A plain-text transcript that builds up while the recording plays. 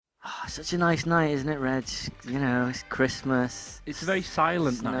such a nice night, isn't it, Reg? You know, it's Christmas. It's a very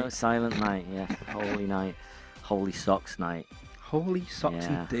silent night. No, silent night, yeah. Holy night. Holy socks night. Holy socks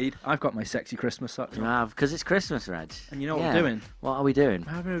indeed. I've got my sexy Christmas socks on. Because it's Christmas, Reg. And you know what we're doing? What are we doing?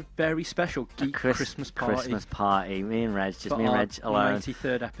 We're having a very special geek Christmas party. Christmas alone. Me and Reg alone.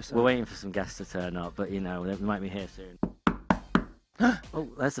 93rd episode. We're waiting for some guests to turn up, but you know, they might be here soon. Oh,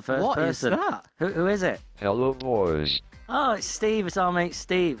 there's the first person. What is that? Who is it? Hello, boys. Oh, it's Steve. It's our mate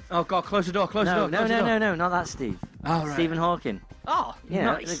Steve. Oh, God, close the door, close the door. No, not that Steve. Oh, right. Stephen Hawking. Oh, yeah,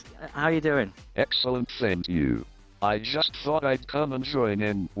 nice. How are you doing? Excellent, thank you. I just thought I'd come and join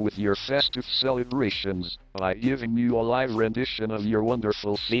in with your festive celebrations by giving you a live rendition of your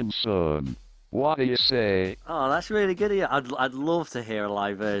wonderful theme song. What do you say? Oh, that's really good of you. I'd love to hear a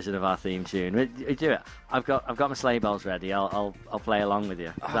live version of our theme tune. We do it. I've got my sleigh bells ready. I'll play along with you.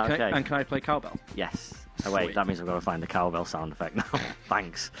 Is that okay? And can I play cowbell? Yes. Oh wait, that means I've got to find the cowbell sound effect now.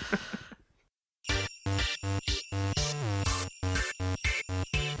 Thanks.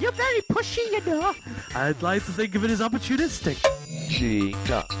 You're very pushy, you know. I'd like to think of it as opportunistic. G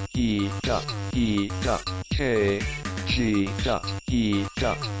dot E dot E dot K. G dot E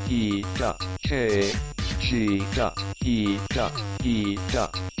dot E dot K. G dot E dot E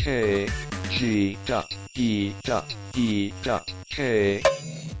dot K. G dot E dot E dot K.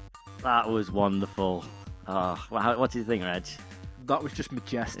 That was wonderful. Oh, what do you think, Reg? That was just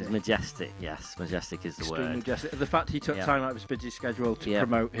majestic. It's majestic, yes. Majestic is the Extremely word. majestic. The fact he took time out of his busy schedule to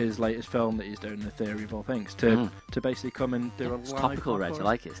promote his latest film that he's doing, The Theory of All Things, to basically come and do a live... It's topical, Reg. I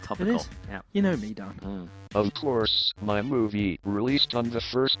like it. It's topical. It is. Yeah. You know me, Dan. Of course, my movie released on the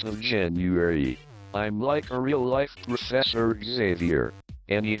 1st of January. I'm like a real-life Professor Xavier.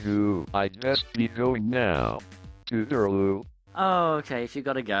 Anywho, I'd best be going now. Toodaloo. Oh, okay. If you've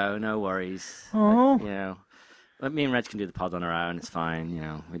got to go, no worries. Oh. You know, me and Reg can do the pod on our own. It's fine. You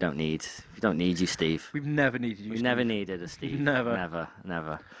know, we don't need you, Steve. We've never needed you, We've Steve. never needed a Steve. Never.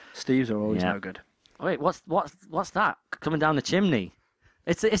 Steve's are always no good. Oh, wait, what's that coming down the chimney?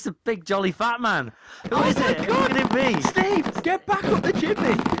 It's a big jolly fat man. Who is it? Who can it be? Steve, get back up the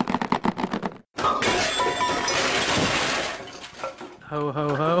chimney. Ho,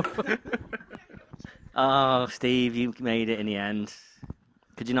 ho, ho. Oh, Steve, you made it in the end.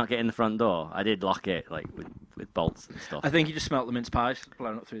 Could you not get in the front door? I did lock it, like, with bolts and stuff. I think you just smelt the mince pies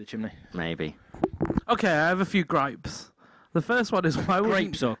blown up through the chimney. Maybe. Okay, I have a few gripes. The first one is why wouldn't...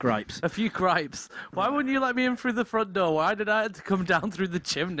 Grapes or gripes? A few gripes. Why wouldn't you let me in through the front door? Why did I have to come down through the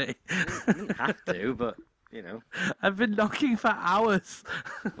chimney? You didn't have to, but, you know. I've been knocking for hours.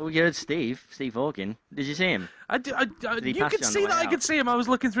 Well, you heard Steve Hawking. Did you see him? You could see that I could see him. I was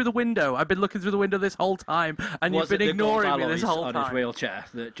looking through the window. I've been looking through the window this whole time, and you've been ignoring me this whole time. On his wheelchair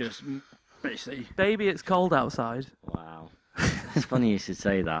that just basically... Baby, it's cold outside. Wow. It's funny you should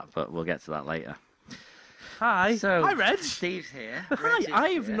say that, but we'll get to that later. Hi. So, hi, Reg. Steve's here.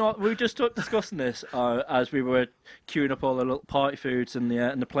 Hi, we were just discussing this as we were queuing up all the little party foods and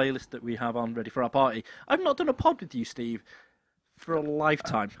the playlist that we have on ready for our party. I've not done a pod with you, Steve, for a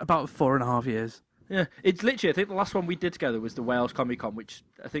lifetime. About 4.5 years. Yeah, it's literally, I think the last one we did together was the Wales Comic Con, which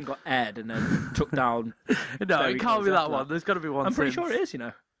I think got aired and then took down. No, it can't be that one. There's got to be one. I'm pretty sure it is, you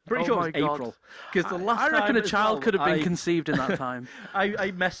know. Pretty sure it was April. Because the last I reckon a child time could have been conceived in that time.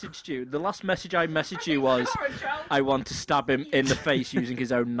 I messaged you. The last message I messaged you was, I want to stab him in the face using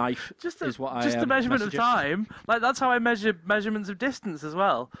his own knife. Just a measurement of time. Like, that's how I measure measurements of distance as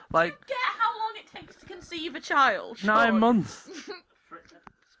well. Like, get how long it takes to conceive a child. 9 months.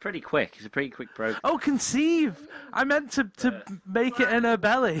 It's pretty quick. It's a pretty quick program. Oh, conceive! I meant to make it in her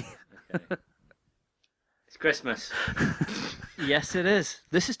belly. Okay. It's Christmas. Yes, it is.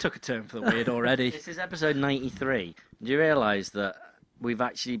 This has took a turn for the weird already. This is episode 93. Do you realise that we've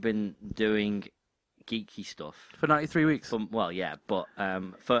actually been doing geeky stuff for 93 weeks? Well, yeah, but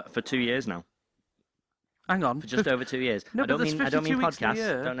for 2 years now. Hang on. For just over 2 years. No, I don't mean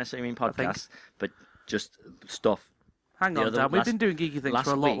podcasts. I don't necessarily mean podcasts, but just stuff. Hang on, Dan. We've been doing geeky things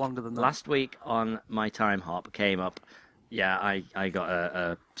for a lot longer than that. Last week on my time hop came up. Yeah, I got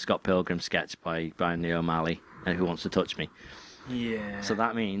a Scott Pilgrim sketch by Brian Lee O'Malley, Who Wants to Touch Me. Yeah. So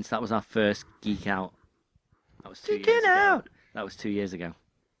that means that was our first geek out. That was 2 years ago. That was 2 years ago.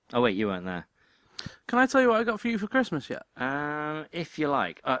 Oh wait, you weren't there. Can I tell you what I got for you for Christmas yet? If you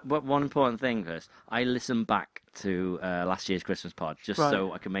like. But one important thing first. I listened back to last year's Christmas pod just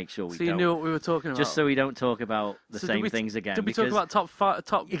so I can make sure we don't... So you knew what we were talking about? Just so we don't talk about the same things again. Did we talk about top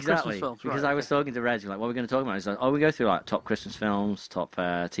Christmas films? Because I was talking to Reg, like, what are we going to talk about? He's like, we go through like top Christmas films, top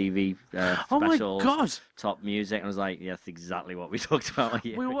TV specials. Oh my God! Top music. And I was like, yeah, that's exactly what we talked about.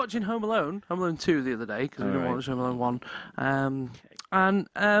 We were watching Home Alone 2 the other day, because we didn't watch Home Alone 1. And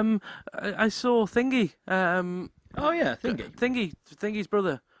I saw Thingy. Oh yeah, Thingy's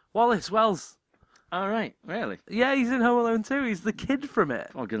brother, Wallace Wells. All right, really? Yeah, he's in Home Alone 2. He's the kid from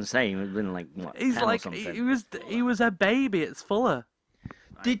it. I was going to say, he's been like, what, He's 10 or like, something? he was a baby. It's Fuller.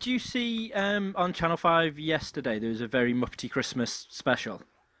 Did you see on Channel 5 yesterday, there was a very Muppety Christmas special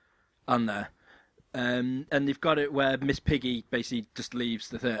on there? And they've got it where Miss Piggy basically just leaves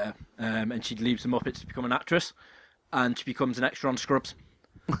the theatre and she leaves the Muppets to become an actress and she becomes an extra on Scrubs.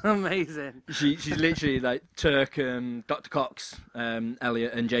 Amazing. She's literally like Turk and Dr. Cox,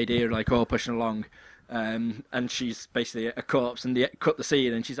 Elliot and JD are like all pushing along, and she's basically a corpse, and they cut the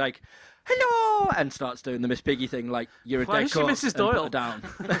scene, and she's like, "Hello," and starts doing the Miss Piggy thing, like you're a Why dead is she corpse. Mrs. and put Doyle? her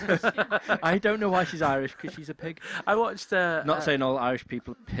down. I don't know why she's Irish because she's a pig. I watched. Not saying all Irish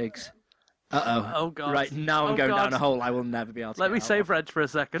people are pigs. Uh-oh. Oh, God. Right, now I'm Oh, going God. down a hole I will never be able to Let get me out save of. Reg for a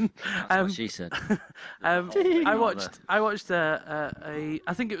second. That's what she said. I watched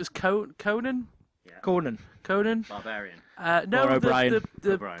I think it was Conan. Conan. Conan. Barbarian. No, Or O'Brien.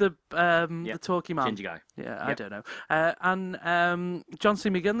 the talkie man. Ginger guy. Yeah, I don't know. And John C.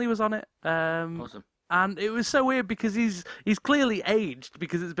 McGinley was on it. Awesome. And it was so weird because he's clearly aged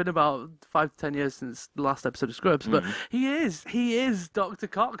because it's been about 5 to 10 years since the last episode of Scrubs. But he is Dr.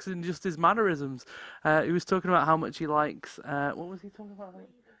 Cox in just his mannerisms. He was talking about how much he likes. What was he talking about?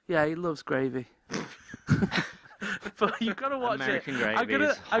 Yeah, he loves gravy. But you've got to watch American it. Gravy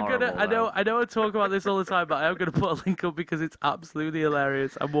is horrible, I know I talk about this all the time, but I am gonna put a link up because it's absolutely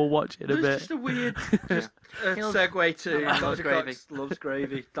hilarious, and we'll watch it in a bit. Just a weird segue to Loves gravy. Loves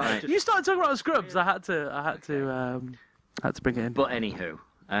gravy. That Right. just- You started talking about Scrubs. I had to bring it in. But anywho,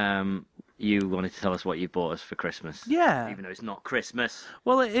 you wanted to tell us what you bought us for Christmas. Yeah. Even though it's not Christmas.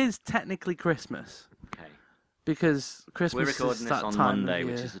 Well, it is technically Christmas Okay. because Christmas We're recording is this that on time Monday, of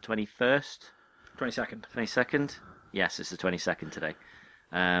which year. is the 21st, 22nd. 22nd? Yes, it's the 22nd today.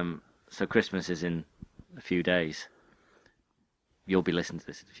 So Christmas is in a few days. You'll be listening to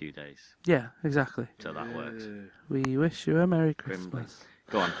this in a few days, Yeah, exactly. so that works. We wish you a Merry Grimly. Christmas.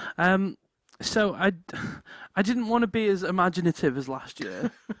 Go on. So I didn't want to be as imaginative as last year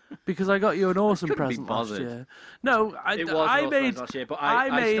because I got you an awesome couldn't be present last bothered. year. No, It was I North made Wales last year, but I I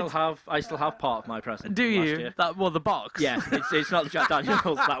made. still have part of my present. Do from last you? year. The box. Yeah, it's not the Jack Daniels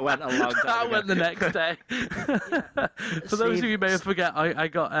that went a long time That ago. went the next day. For those of you who may have forget, I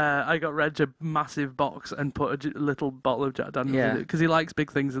got Reg a massive box and put a little bottle of Jack Daniels in it because he likes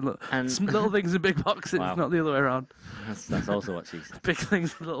big things and little things in big boxes, Wow. not the other way around. That's also what she said. Big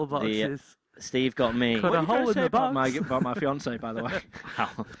things in little boxes. Steve got me. Cut a hole in the about box. my fiance, by the way.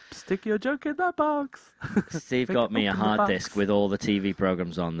 Stick your joke in that box. Steve Pick got me a up the hard box. disk with all the TV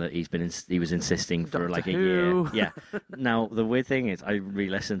programs on that he was insisting for Doctor like a Who. year. Yeah. Now the weird thing is, I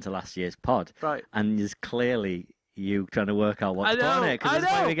re-listened to last year's pod, Right. and there's clearly you trying to work out what to put on it I because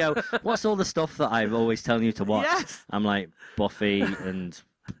know. we go, what's all the stuff that I'm always telling you to watch? Yes. I'm like Buffy and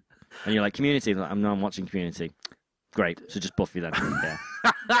you're like Community. I'm watching Community. Great. So just Buffy then. Yeah.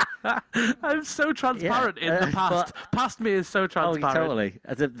 I'm so transparent in the past. Past me is so Oh, transparent. totally.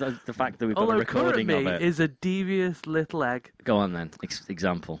 The fact that we've got a Although current recording me of it. is a devious little egg. Go on then.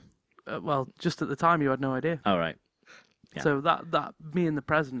 Example. Well, just at the time you had no idea. All right. Yeah. So that me in the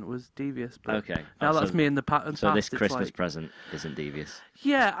present was devious. But Okay. now Oh, that's so- me in the past. So this it's Christmas like, present isn't devious.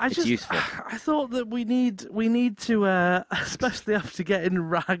 yeah, it's useful. I thought that we need to, especially after getting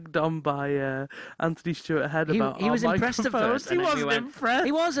ragged on by Anthony Stewart Head about He our was impressed at microphones. first. He and then we wasn't went- impressed.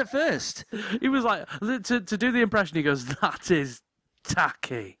 He was at first. He was like to do the impression. He goes, "That is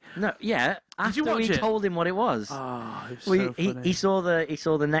tacky." No, yeah. Did you After we watch it? told him what it was. Oh, it's Well, so funny. he saw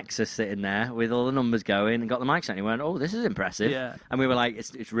the Nexus sitting there with all the numbers going and got the mics out and he went, oh, this is impressive. Yeah. And we were like,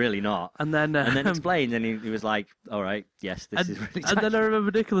 it's really not. and then Explained and he was like, all right, yes, this is really and then I remember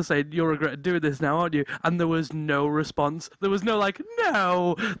Nicola saying, "You'll regret doing this now, aren't you?" And there was no response. There was no like,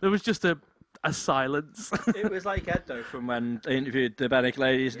 no. There was just a silence. It was like Ed, though, from when they interviewed the Bennick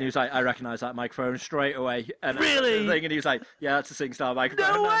ladies, and he was like, I recognise that microphone straight away. And Really? And he was like, yeah, that's a SingStar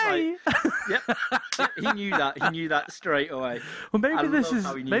microphone. No And I was way. like, yep. He knew that. He knew that straight away. Well, maybe I this love is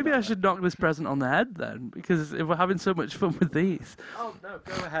how he knew maybe that. I should knock this present on the head then, because if we're having so much fun with these, Oh, no,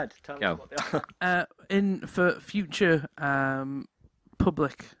 go ahead. Tell Go. us what they are. for future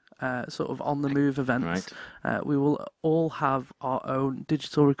public sort of on the move events, we will all have our own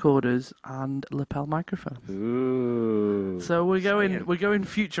digital recorders and lapel microphones. Ooh. So we're Exciting. going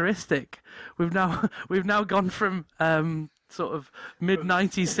futuristic. We've now gone from sort of mid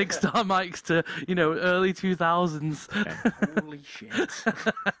 90s SingStar mics to early 2000s. Holy shit.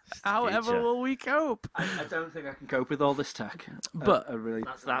 However Future. will we cope? I don't think I can cope with all this tech. But- I really...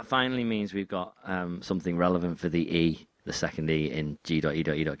 That finally means we've got something relevant for the E the second E in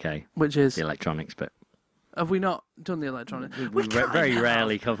G.E.E.K, Which is, the electronics bit. have we not done the electronics? We very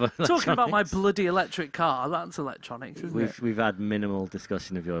rarely cover Talking about my electronics. bloody electric car, that's electronics, isn't it? We've had minimal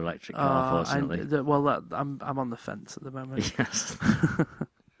discussion of your electric car, unfortunately. I'm on the fence at the moment. Yes.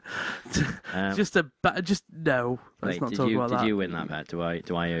 No. Let's Wait, not talk about that. did you win that bet? Do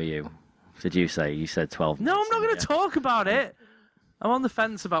I owe you? Did you say? You said 12 No, I'm minutes, not going didn't to talk about it. I'm on the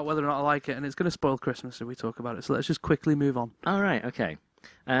fence about whether or not I like it, and it's going to spoil Christmas if we talk about it. So let's just quickly move on. you? All right, okay.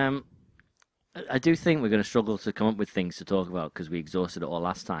 I do think we're going to struggle to come up with things to talk about because we exhausted it all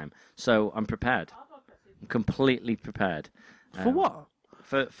last time. So I'm prepared. I'm completely prepared. For what?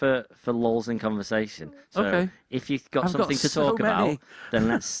 For lulls in conversation. So Okay. if you've got I've got something to so talk many. about, then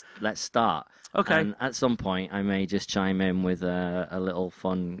let's start. Okay. And at some point, I may just chime in with a little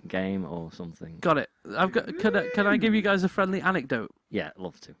fun game or something. Got it. Can I give you guys a friendly anecdote? Yeah,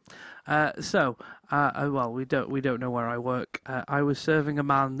 love to. Well, we don't know where I work. I was serving a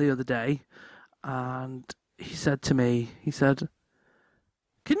man the other day, and he said to me,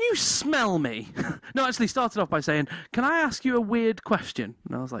 "Can you smell me?" No, actually, started off by saying, "Can I ask you a weird question?"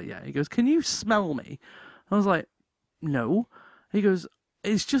 And I was like, "Yeah." He goes, "Can you smell me?" I was like, "No." He goes,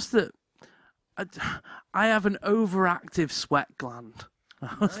 "It's just that I have an overactive sweat gland."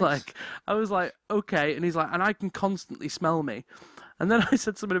 I was like, okay. And he's like, "And I can constantly smell me." And then I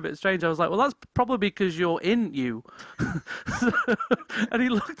said something a bit strange. I was like, "Well, that's probably because you're in you." And he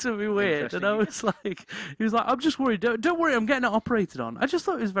looked at me weird. And I was like, he was like, "I'm just worried. Don't worry, I'm getting it operated on." I just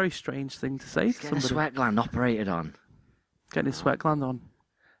thought it was a very strange thing to say to Getting a somebody. sweat gland operated on. Getting his sweat gland on.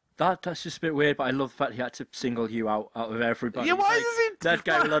 That's just a bit weird, but I love the fact he had to single you out of everybody. Yeah, why Like, does he do that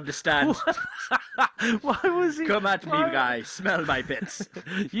guy will understand. Why was he? Come at me, why- guy. Smell my bits.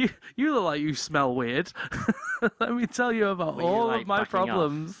 You look like you smell weird. Let me tell you about Were you, all like, of my backing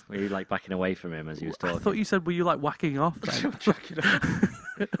problems. off? Were you like backing away from him as he was I talking? thought you said, were you like whacking off then?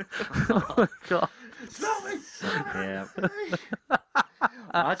 Oh my god. Yeah.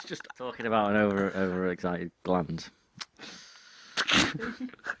 That's just talking about an overexcited gland.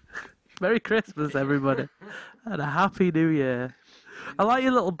 Merry Christmas, everybody. And a Happy New Year. I like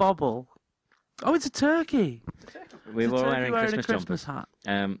your little bobble. Oh, it's a turkey. We It's a were turkey wearing a Christmas Christmas hat.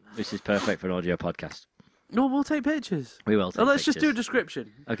 jumpers. This is perfect for an audio podcast. No, we'll take pictures. We will. Take Let's just do a pictures.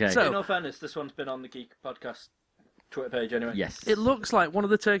 description. Okay. So- In all fairness, this one's been on the Geek Podcast Twitter page anyway. Yes. It looks like one of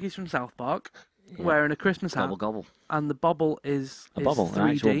the turkeys from South Park wearing a Christmas hat. Gobble gobble. And the bobble is A bobble. 3D. An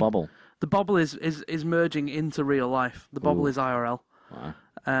actual bobble. The bobble is merging into real life. The bobble Ooh. is IRL. Wow.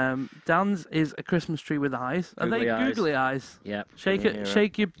 Dan's is a Christmas tree with eyes. Are they Googly eyes. googly eyes? Yep. Shake Can it, you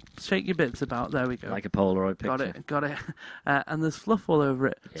hear shake your bits about. There we go. Like a Polaroid picture. Got it. And there's fluff all over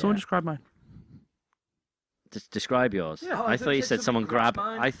it. Someone Yeah. describe mine. Describe yours. Yeah, I thought you said someone grab.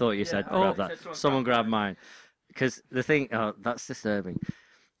 mine. I thought you said Yeah, grab I that. said Someone grab mine. Because the thing, that's disturbing.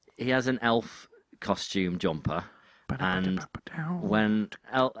 He has an elf costume jumper, and when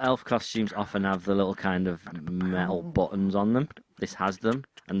elf costumes often have the little kind of metal buttons on them, this has them,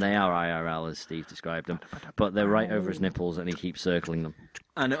 and they are IRL as Steve described them, but they're right over his nipples, and he keeps circling them.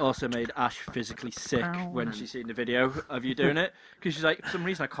 And it also made Ash physically sick when she seen the video of you doing it. Because she's like, for some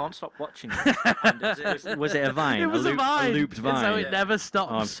reason, I can't stop watching it. And Was it a vine? It was a vine. looped vine. So it never Oh, I'm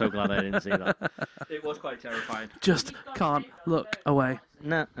stops. so glad I didn't see that. it was quite terrifying. Just can't look away.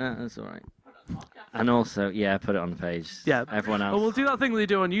 No, that's all right. And also, yeah, put it on the page. Yeah. Everyone else. Oh, we'll do that thing they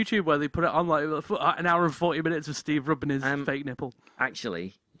do on YouTube where they put it on like an hour and 40 minutes of Steve rubbing his fake nipple.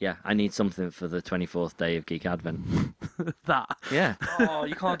 Actually, yeah, I need something for the 24th day of Geek Advent. That. Yeah. Oh,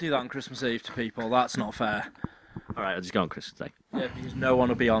 you can't do that on Christmas Eve to people. That's not fair. All right, I'll just go on Christmas Day. Yeah, because no one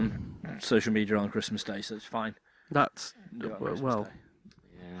will be on social media on Christmas Day, so it's fine. That's Do it on Christmas well. Day.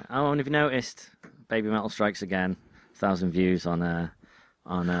 Yeah. Oh, and have you noticed? Baby Metal strikes again. 1,000 views on the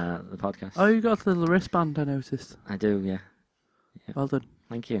podcast. Oh, you got the little wristband, I noticed. I do, yeah. Well done.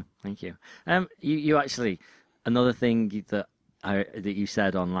 Thank you. You actually, another thing that you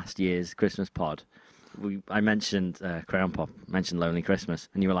said on last year's Christmas pod, I mentioned Crayon Pop, mentioned Lonely Christmas,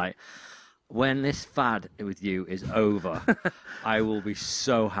 and you were like, when this fad with you is over, I will be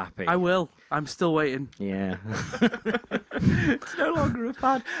so happy. I will. I'm still waiting. Yeah. It's no longer a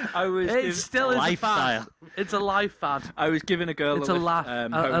fad. It still is a lifestyle. fad. It's a life fad. I was giving a girl It's a a lift, laugh.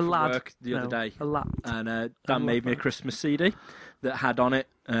 home A from lad. work the other day, A lad. and Dan made me a Christmas CD that had on it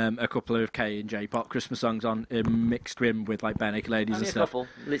a couple of K and J pop Christmas songs on mixed in with like Bare Naked Ladies Only and a stuff. couple.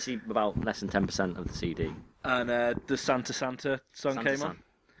 Literally about less than 10% of the CD. And the Santa song Santa came on.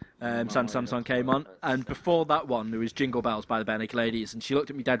 Santa song came on, and before that one there was Jingle Bells by the Bare Naked Ladies, and she looked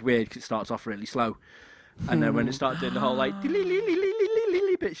at me dead weird because it starts off really slow, and then when it started doing the whole like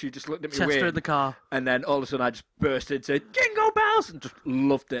Lily bit. She just looked at me Chester weird. in the car. And then all of a sudden I just burst into Jingle Bells and just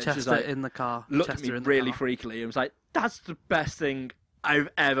loved it. She's Chester like, in the car. looked Chester at me in the really car. freakily and was like, that's the best thing I've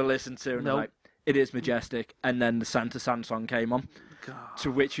ever listened to. And I'm Nope. like, it is majestic. And then the Santa San song came on, God.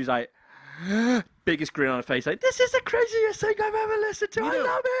 to which she was like, biggest grin on her face, like, this is the craziest thing I've ever listened to. I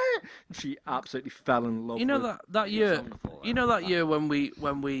love it. And she absolutely fell in love You know with that year. wonderful, You know that year when we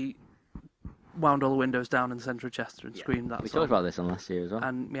wound all the windows down in the centre of Chester and screamed that We song talked about this on last year as well.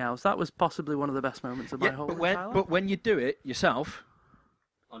 and meows. That was possibly one of the best moments of my Yeah, whole but entire life. but when you do it yourself,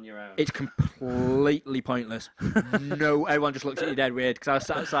 On your own. it's completely pointless. No, everyone just looks at you dead weird because I was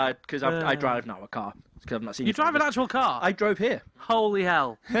sat outside because I drive now a car because I've not seen. You drive an actual car? I drove here. Holy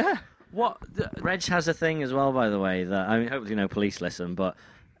hell! What? Reg has a thing as well, by the way, that, I mean, hopefully no police listen, but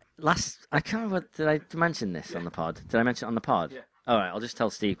I can't remember, did I mention this on the pod? Did I mention it on the pod? Yeah. All right, I'll just tell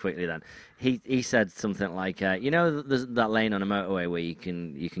Steve quickly then. He said something like, there's that lane on a motorway where you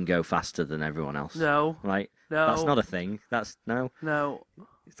can go faster than everyone else. No, Like, no, that's not a thing. No. no.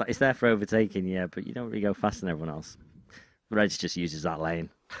 It's there for overtaking, yeah, but you don't really go faster than everyone else. Reg just uses that lane.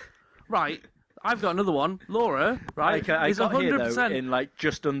 Right. I've got another one. Laura, right, I is got here though 100%. in like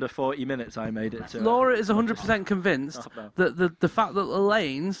just under 40 minutes. I made it. To, Laura is 100% convinced Oh, that the fact that the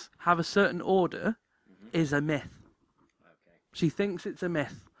lanes have a certain order is a myth. She thinks it's a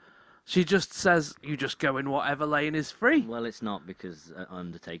myth. She just says you just go in whatever lane is free. Well, it's not, because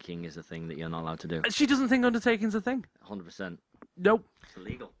undertaking is a thing that you're not allowed to do. She doesn't think undertaking's a thing. 100%. Nope. It's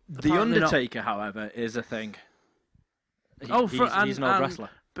illegal. The Apparently not. Undertaker, however, is a thing. He's an old wrestler.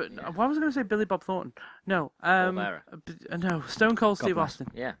 But why was I going to say Billy Bob Thornton? No. Bearer. No. Stone Cold Steve bless. Austin.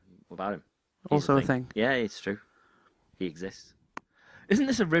 Yeah, what about him? He's Also a thing. Yeah, it's true. He exists. Isn't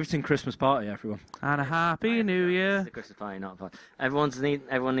this a riveting Christmas party, everyone? And a happy New It's Year. the Christmas party, not a party.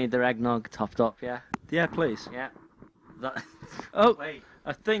 Everyone need their eggnog topped up, yeah? Yeah, please. Yeah. That... Oh, Wait.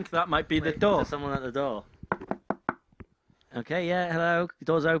 I think that might be the Wait, door. There's someone at the door. Okay, yeah, hello.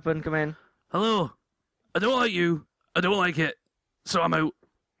 Door's open, come in. Hello. I don't like you. I don't like it. So I'm out.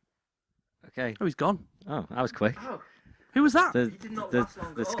 Okay. Oh, he's gone. Oh, that was quick. Who was that?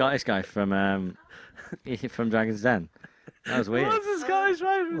 The Scottish guy from from Dragon's Den. That was weird. What's this guy's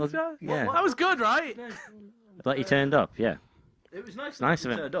right? Well, yeah. That was good, right? But he turned up, yeah. It was nice, Nice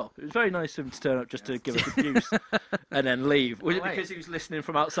of of him him. to turn up. It was very nice of him to turn up just to give us abuse and then leave. Was it Wait. because he was listening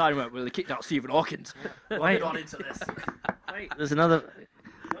from outside and went, well, they kicked out Stephen Hawkins? Why Wait. not into this? Wait, there's another.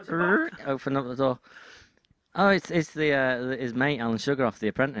 Open up the door. Oh, it's his mate Alan Sugar off The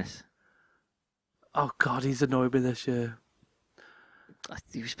Apprentice. Oh God, he's annoyed me this year.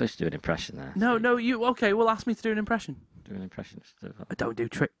 You were supposed to do an impression there. No, you okay? Well, ask me to do an impression. Do an impression. I don't do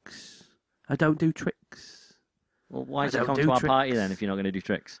tricks. I don't do tricks. Well, why I did you don't come do to our party tricks. then if you're not going to do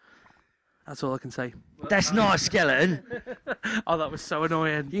tricks? That's all I can say. That's not a skeleton. Oh, that was so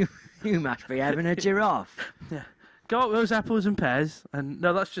annoying. You must be having a giraffe. Yeah. Go up those apples and pears, and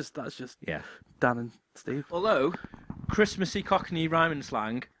no, that's just Yeah. Dan and Steve. Although, Christmassy Cockney rhyming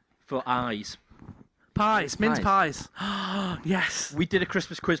slang for eyes. Pies, mince pies. Yes. We did a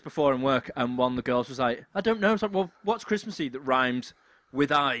Christmas quiz before in work, and one of the girls was like, I don't know. I was like, well, what's Christmassy that rhymes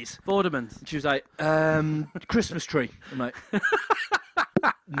with eyes? Vordermans. And she was like, Christmas tree. I'm like,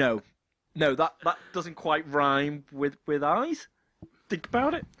 no, that doesn't quite rhyme with eyes. Think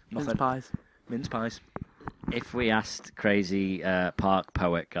about it. Mince Nothing. pies. Mince pies. If we asked crazy park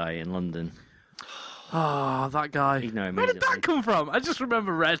poet guy in London, Oh, that guy. he'd know Where did immediately. that come from? I just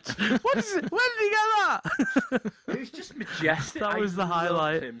remember Reg. What is it? Where did he get that? It was just majestic. That was the I loved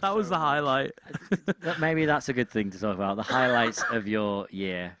highlight. him That was so the much. highlight. Maybe that's a good thing to talk about. The highlights of your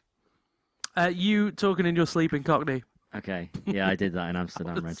year. You talking in your sleep in Cockney. Okay. Yeah, I did that in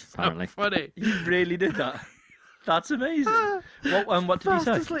Amsterdam, Reg, apparently. So funny. You really did that. That's amazing. What did he Fast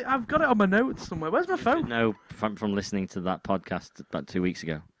say? asleep. I've got it on my notes somewhere. Where's my phone? No, from listening to that podcast about 2 weeks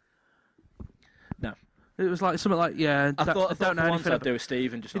ago. No. It was like something like, yeah, I thought don't know for once anything I'd about do with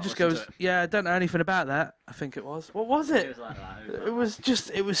Steve and just He not just listen goes, to it. yeah, I don't know anything about that. I think it was. What was it? like that.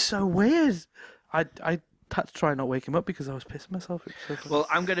 It was so weird. I had to try and not wake him up because I was pissing myself. It was so funny. Well,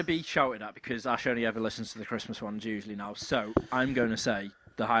 I'm going to be shouted at because Ash only ever listens to the Christmas ones usually now. So I'm going to say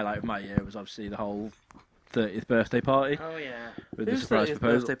the highlight of my year was obviously the whole 30th birthday party Oh, yeah. with the Whose surprise 30th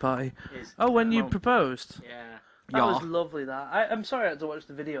proposal. birthday party? Oh, when you Mum. proposed. Yeah. That was Yeah. lovely. I'm sorry I had to watch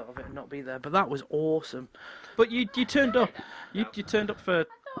the video of it and not be there, but that was awesome. But you turned up. You turned up for a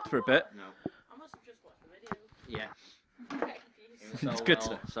bit. No. I must have just watched the video. Yeah. I'm getting confused. It's good to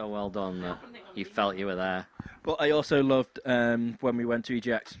know. So well done that you felt you were there. But I also loved when we went to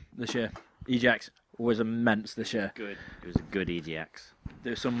EGX this year. EGX was immense this year. Good. It was a good EGX.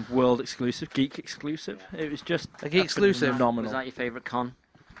 There's some world exclusive, geek exclusive. It was just A geek exclusive? phenomenal. Was that your favourite con?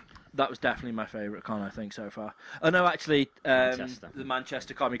 That was definitely my favourite con, I think, so far. Oh no, actually, Manchester. the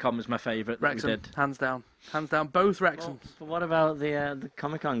Manchester Comic Con was my favourite that we Wrexham, did. hands down, both Wrexhams. But what about the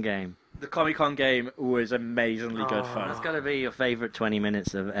Comic Con game? The Comic Con game was amazingly good fun. That's got to be your favourite 20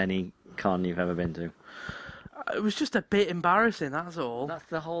 minutes of any con you've ever been to. It was just a bit embarrassing. That's all. That's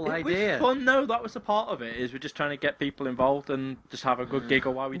the whole It idea. was fun, no, that was the part of it, is we're just trying to get people involved and just have a good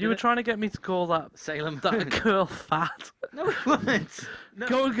giggle while we do You were it. trying to get me to call that Sailor Moon. girl fat. No, it wasn't. No.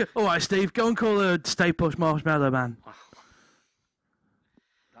 Go and all right, Steve. Go and call her Stay Push Marshmallow Man.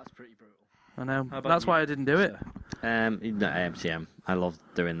 That's pretty brutal. I know. How about That's you, why I didn't do it. No, AMTM. I loved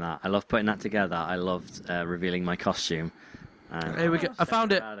doing that. I loved putting that together. I loved revealing my costume. Here we go. I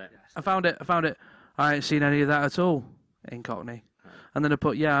found it. I found it. I ain't seen any of that at all in Cockney. And then I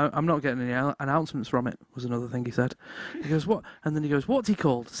put, yeah, I'm not getting any announcements from it, was another thing he said. He goes, what? And then he goes, what's he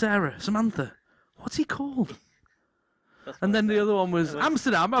called? Sarah, Samantha. What's he called? And then the other one was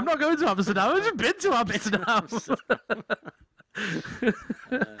Amsterdam. I'm not going to Amsterdam. I've just been to Amsterdam.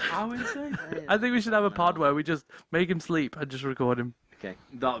 How insane. I think we should have a pod where we just make him sleep and just record him. Okay.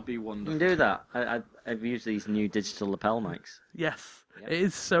 That would be You wonderful. can do that. I've used these new digital lapel mics. Yes. Yeah. It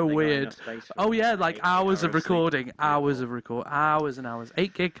is so They got weird. enough space for Oh, yeah, like 8 hours of hours sleep. recording. Hours and hours.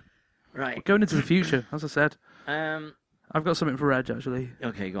 8 gig. Right. Going into the future, as I said. Um. I've got something for Reg, actually.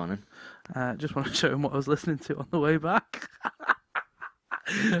 Okay, go on then. Just want to show him what I was listening to on the way back.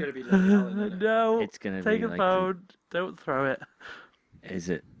 It's going to be Lily Allen, isn't it? No. It's gonna Take be a like. phone. Don't throw it. Is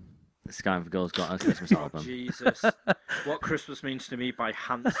it? Sky and Girls got a Christmas Oh, album. Jesus. What Christmas Means to Me by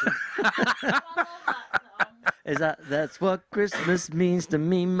Hanson. Is that's what Christmas means to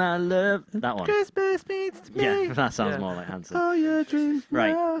me, my love? That one. Christmas means to me. Yeah, that sounds Yeah. more like Hanson. Oh, your dreams.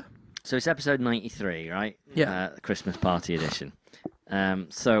 Right. now. So it's episode 93, right? Yeah. Christmas party edition.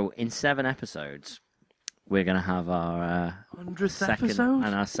 So in 7 episodes, we're going to have our 100th second episode?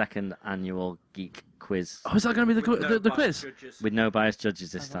 and our second annual geek quiz Oh, is that going to be the quiz? with no biased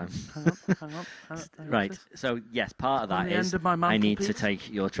judges this time. Hang on. Right. So yes, part of On that the is end of my I need to mantelpiece?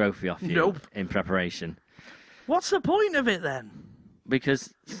 take your trophy off you Nope. in preparation What's the point of it then?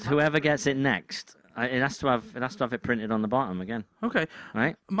 because whoever gets it next, it has to have it printed on the bottom again, Okay.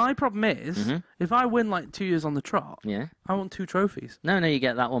 right? My problem is, Mhm. if I win like 2 years on the trot, Yeah. I want 2 trophies. No, you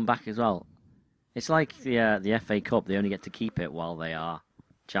get that one back as well. It's like the FA Cup. They only get to keep it while they are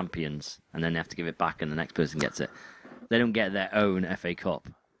champions, and then they have to give it back, and the next person gets it. They don't get their own FA Cup.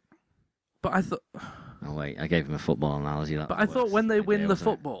 But I thought, Oh wait, I gave him a football analogy. That but I thought was when they idea, win the wasn't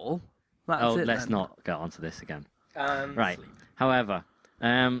it? football, that's Oh, it. let's then. not get onto this again. And Right. sleep. However,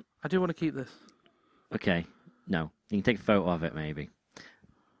 I do want to keep this. okay, no, you can take a photo of it maybe.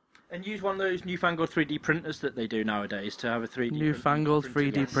 And use one of those newfangled 3D printers that they do nowadays to have a 3D Newfangled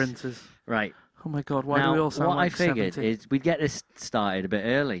printed- 3D yes. printers. Right. Oh my god, why now, do we all sound what like I figured 70? is we'd get this started a bit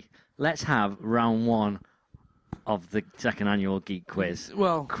early. Let's have round 1 of the second annual geek quiz,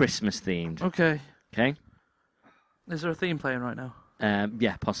 Well, Christmas themed. okay. Okay. Is there a theme playing right now?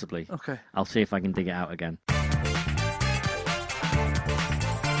 Yeah, possibly. Okay. I'll see if I can dig it out again.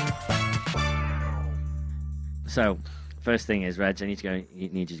 So, first thing is, Reg, I need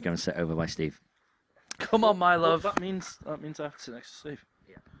you to go and sit over by Steve. Come on, my Well, love. that means I have to sit next to Steve.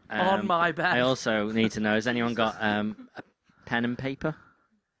 On my bed. I also need to know, has anyone got a pen and paper?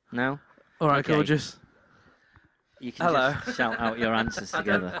 No? All right, Okay. gorgeous. You can Hello. just shout out your answers I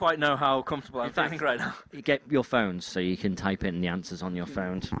don't together. quite know how comfortable I'm In fact- feeling right now. You get your phones so you can type in the answers on your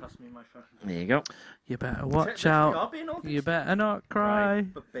phone. Pass me my phone. There you go. You better watch We are out. being all You better not cry.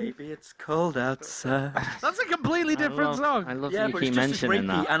 But baby, it's cold outside. That's a completely different I song. love Yeah, that you but keep it's just as mentioning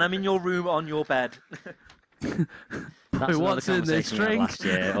rapey, that. and I'm in your room on your bed. That's another what's in this conversation we had drink? last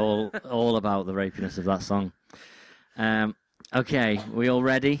year, all about the rapiness of that song. Okay, we all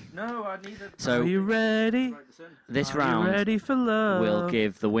ready? No, I need a... So Are you ready? this Are round you ready for love? we'll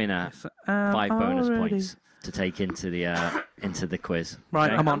give the winner Yes, I'm 5 bonus already- points to take into the quiz. Right,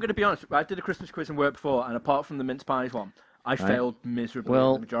 Okay? I'm I'm on. going to be honest. I did a Christmas quiz and work before, and apart from the mince pies one, I failed miserably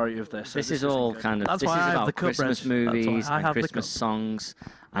Well, in the majority of this. So This is all good. kind of That's this why is I have about the cup, Christmas Reg. That's why movies I and have the Christmas cup. songs,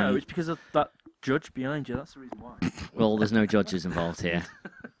 No, and it's because of that judge behind you. That's the reason why. well, there's no judges involved here.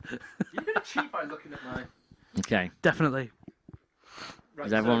 You're going to cheat by looking at my... Okay, Definitely. Right,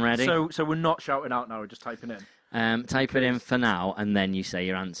 Is everyone ready? So we're not shouting out now, we're just typing in. type it in for now, and then you say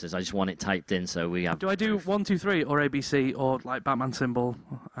your answers. I just want it typed in so we have. Do I do 1, 2, 3 or ABC or like Batman symbol?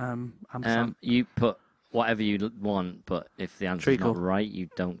 Ampersand? You put whatever you want, but if the answer's Treacle. not right, you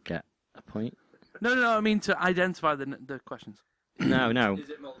don't get a point. No. I mean to identify the questions. No. Is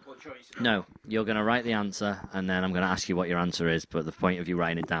it multiple choice. No, you're going to write the answer, and then I'm going to ask you what your answer is. But the point of you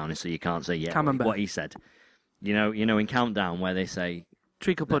writing it down is so you can't say Camembert. what he said. You know, in Countdown where they say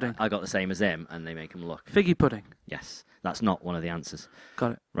Treacle pudding. I got the same as him, and they make him look. Figgy pudding. Yes, that's not one of the answers.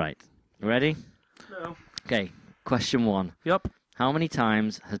 Got it. Right, ready? No. Okay. Question 1. Yup. How many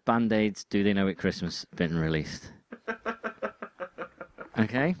times has Band-Aid's Do They Know It Christmas been released?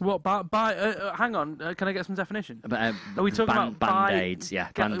 Okay. What? Hang on. Can I get some definition? But, Are we talking about by- Band-Aids? Yeah,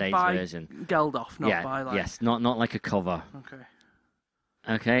 Band-Aid's by version. Geldof, not Yeah, by like. yes, not like a cover. Okay.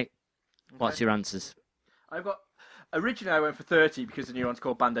 Okay. What's your answers? I've got. Originally, I went for 30 because the new one's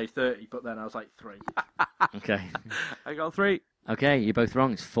called Band-Aid 30, but then I was like 3. Okay. I got 3. Okay, you're both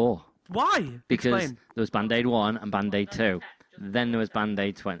wrong. It's 4. Why? Because Explain. there was Band-Aid 1 and Band-Aid 2. Then there was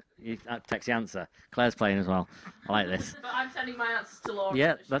Band-Aid 20. That takes the answer. Claire's playing as well. I like this. But I'm sending my answers to Laura.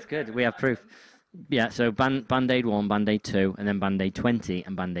 Yeah, so she that's can good. We have proof. Yeah, so Band-Aid 1, Band-Aid 2, and then Band-Aid 20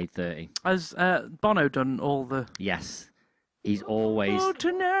 and Band-Aid 30. Has Bono done all the? Yes. He's always... Oh,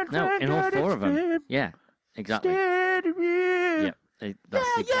 tonight No, in all 4 of them. Yeah, exactly. Yeah. Yep. That's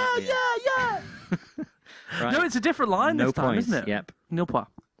exactly it. Right. No, it's a different line No this time, points. isn't it? Yep. Nil point.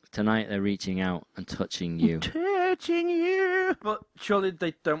 Tonight they're reaching out and touching you. Touching you. But surely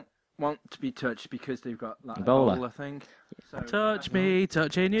they don't want to be touched because they've got that Ebola. Ebola thing. So, Touch me,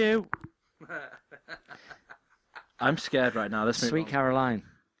 touching you. I'm scared right now. This Sweet Caroline.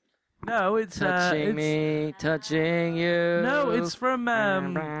 No, it's Touching it's, me, touching you. No, it's from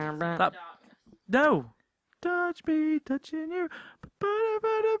that. No. Touch me, touching you.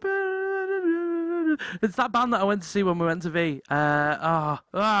 It's that band that I went to see when we went to V.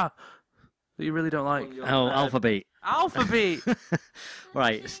 That you really don't like. Oh, Alphabet. Alphabet.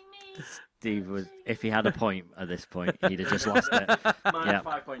 Right. Steve was, if he had a point at this point, he'd have just lost it. Minus Yeah.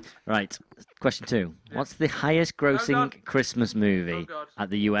 5 points. Right. Question 2. What's the highest grossing Christmas movie Oh, God. at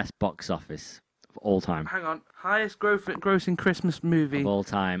the US box office of all time? Hang on. Highest grossing Christmas movie. Of all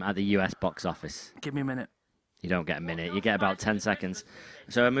time at the US box office. Give me a minute. You don't get a minute. You get about 10 seconds.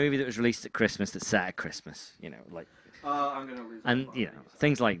 So a movie that was released at Christmas that's set at Christmas, like, I'm going to lose. and,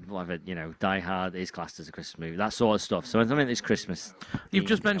 things like, whatever, Die Hard is classed as a Christmas movie, that sort of stuff. So I think it's Christmas. You've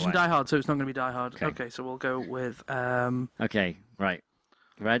just themed in a mentioned way. Die Hard, so it's not going to be Die Hard. Okay. Okay, so we'll go with Okay, right.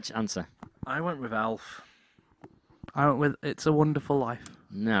 Reg, answer. I went with Elf. I went with It's a Wonderful Life.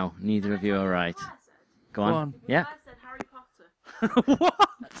 No, neither of you are right. Go on. Go on. Yeah? I said Harry Potter. What?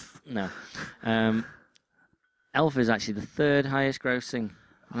 No. Elf is actually the 3rd highest grossing.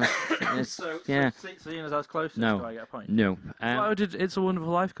 Yeah. Seeing as I was closest, No. do I get a point? No. Why did It's a Wonderful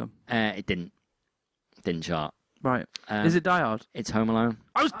Life come? It didn't. Didn't chart. Right. Um, Is it Die Hard? It's Home Alone.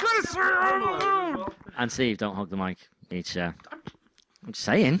 I was going to say Home Alone! And Steve, don't hug the mic. Each I'm just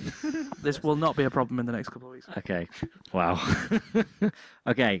saying. This will not be a problem in the next couple of weeks. Okay. Wow.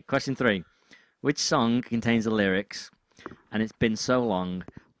 Okay, question 3. Which song contains the lyrics, and it's been so long,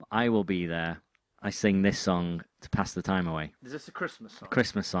 but I will be there. I sing this song to pass the time away. Is this a Christmas song?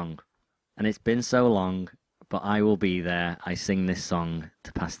 Christmas song. And it's been so long, but I will be there. I sing this song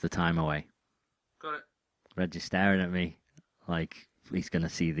to pass the time away. Got it. Reg is staring at me like he's going to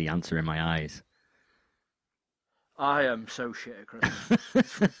see the answer in my eyes. I am so shit at Christmas.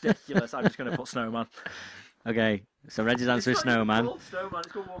 It's ridiculous. I'm just going to put Snowman. Okay, so Reg's answer is It's not even Snowman. called Snowman.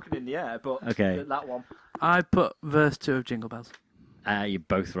 It's called Walking in the Air, but Okay. that one. I put verse 2 of Jingle Bells. You're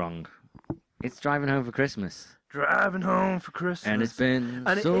both wrong. It's Driving Home for Christmas. Driving home for Christmas. And it's been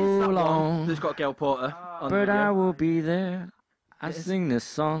And it so is that one long, that's got Gail Porter on the but I video. will be there. I Yes. sing this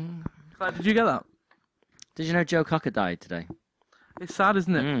song. Did you get that? Did you know Joe Cocker died today? It's sad,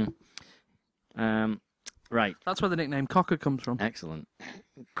 isn't it? Right. That's where the nickname Cocker comes from. Excellent.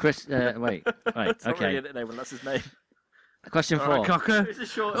 Wait. Right. It's not really Okay. a name, that's his name. Question All 4. right, Cocker. It's a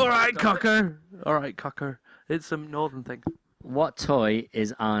short. All right, Cocker. All right, Cocker. It's some northern thing. What toy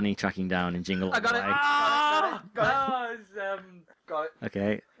is Arnie tracking down in Jingle All I got the it. Way? Got it. Got it.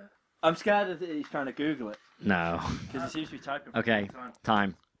 Okay. I'm scared that he's trying to Google it No. because he seems to be typing. Okay.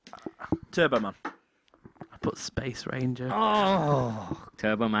 Time. Turbo Man. I put Space Ranger. Oh,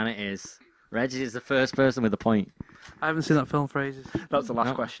 Turbo Man it is. Reggie is the first person with a point. I haven't seen that film for ages. That's the last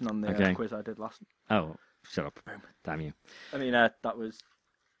No. question on the Okay. quiz I did last. Oh, shut up. Damn you. I mean, that was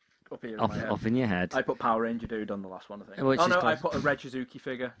up here in my head. Off in your head. I put Power Ranger Dude on the last one, I think. Which Oh is no, I close. put a Reg Suzuki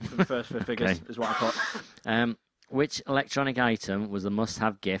figure from the first figures, Okay. is what I put. Which electronic item was the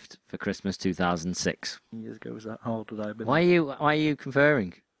must-have gift for Christmas 2006? Years ago was that? How old would I have been? Why are you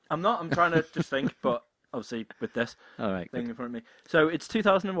conferring? I'm not. I'm trying to just think, but obviously with this All right, thing good. in front of me. So it's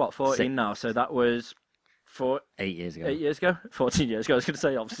 2014 Six. now. So that was 8 years ago. 8 years ago, 14 years ago. I was going to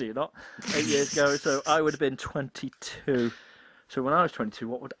say obviously not. 8 years ago. So I would have been 22. So when I was 22,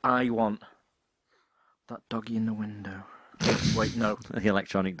 what would I want? That doggy in the window. Wait, no. The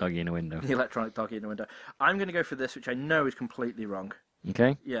electronic doggy in a window. The electronic doggy in the window. I'm going to go for this, which I know is completely wrong.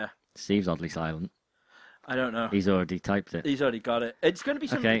 Okay. Yeah. Steve's oddly silent. I don't know. He's already typed it. He's already got it. It's going to be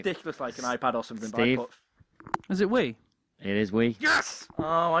something Okay. ridiculous like an iPad or something. Steve? But I put... Is it we? It is we. Yes!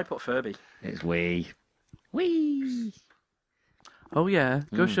 Oh, I put Furby. It's we. We. Oh yeah,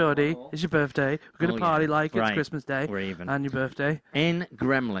 go shorty. It's your birthday. We're gonna Oh, party yeah. like it's Right. Christmas Day We're even. and your birthday. In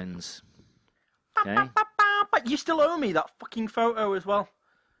Gremlins. Okay. But you still owe me that fucking photo as well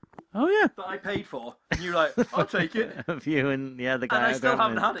Oh yeah. that I paid for. And you're like, I'll take it. Of you and the And guy. I at still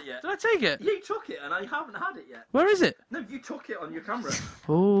haven't Gremlins. had it yet. Did I take it? You took it and I haven't had it yet. Where is it? No, you took it on your camera.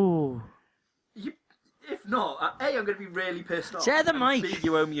 Oh. You, if not, A, I'm going to be really pissed off. Share the and mic. B,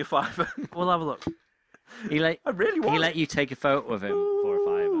 you owe me a £5. We'll have a look. He let I really want he it. let you take a photo of him for a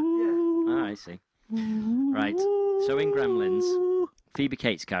 £5. Yeah. Oh, I see. Right. So in Gremlins, Phoebe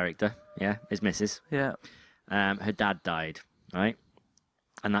Cates' character, yeah, is Mrs. Yeah. Her dad died, right?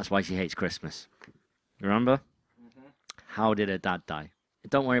 And that's why she hates Christmas. You remember? How did her dad die?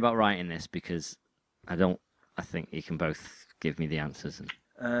 Don't worry about writing this because I think you can both give me the answers.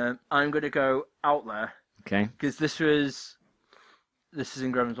 I'm going to go out there Okay? because this is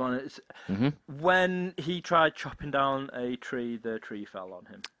in Gremlins 1. It's when he tried chopping down a tree, the tree fell on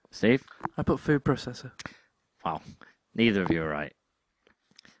him. Steve? I put food processor. Wow. Neither of you are right.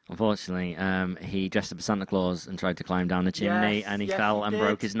 Unfortunately, he dressed up as Santa Claus and tried to climb down a chimney, Yes, and he yes, fell he and did.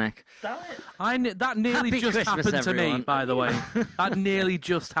 broke his neck. Damn it. That nearly Happy just Christmas, happened to me, everyone. by the way. That nearly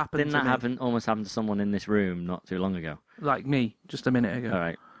just happened Didn't to that me. almost happen to someone in this room not too long ago? Like me, just a minute ago. All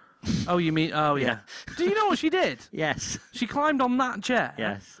right. Oh, you mean? Oh, yeah. Do you know what she did? Yes. She climbed on that chair.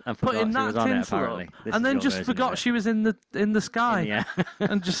 Yes. And Put forgot in she that was on it, tinsel apparently. up, This and is then your just version of forgot it. she was in the sky Yeah.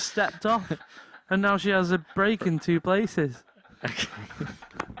 and just stepped off, and now she has a break in two places. Okay.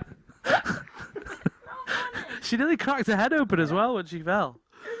 She nearly cracked her head open as well when she fell.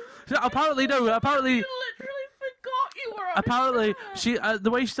 So apparently, no. Apparently, You literally forgot you were on apparently, a chair. she the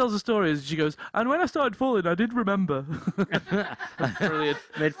way she tells the story is she goes, and when I started falling, I did remember. Brilliant.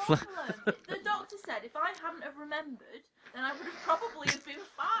 Mid-fl- Problem. The doctor said if I hadn't have remembered, then I would have probably have been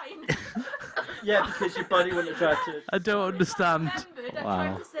fine. Yeah, because your body wouldn't have tried to. I don't understand. If I remembered, I Wow.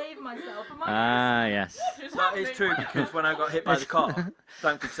 tried to save myself. And my Ah, yes. just That is happened. true because when I got hit by the car,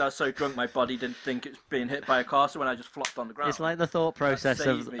 thankfully because I was so drunk, my body didn't think it was being hit by a car. So when I just flopped on the ground, It's like the thought process of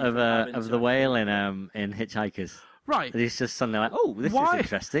saved me from having of to- the whale in Hitchhikers. Right. He's just suddenly like, oh, this Why- is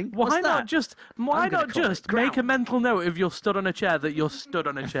interesting. Why What's not that? just I'm gonna call it make a ground. mental note if you're stood on a chair that you're stood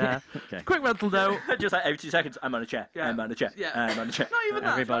on a chair. Okay. Quick mental note. just like every 2 seconds, I'm on a chair. Yeah. I'm on a chair. Yeah. I'm on a chair. Not even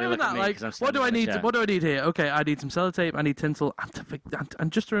that. Everybody not even look at that. me Like, 'cause I'm what do standing I on a need? chair. What do I need here? Okay, I need some sellotape. I need tinsel,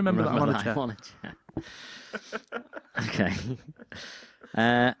 and just to remember that I'm on a chair. I'm on a chair. Okay.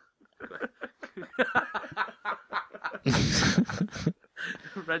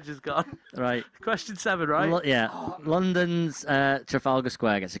 Reg is gone. Right. Question 7, right? Yeah. London's Trafalgar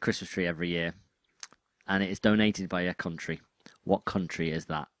Square gets a Christmas tree every year, and it is donated by a country. What country is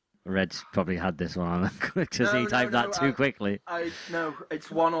that? Reg probably had this one on because he No, typed no, that too quickly. I no, it's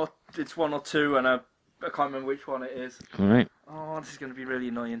one or two, and I can't remember which one it is. All right. Oh, this is going to be really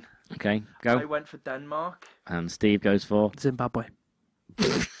annoying. Okay. I Go. went for Denmark. And Steve goes for. Zimbabwe.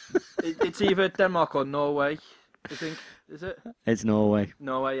 It's either Denmark or Norway. I think is it It's Norway.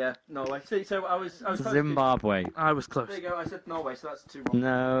 Norway? Yeah, Norway. See, so I was close to- Zimbabwe. I was close. There you go. I said Norway, so that's 2-1.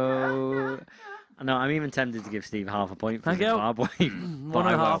 No. No, I'm even tempted to give Steve half a point for Thank you. Zimbabwe. One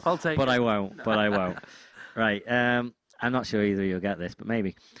and a half. I'll take But it. I won't. But I won't. Right. I'm not sure either you'll get this, but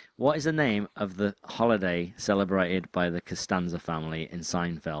maybe. What is the name of the holiday celebrated by the Costanza family in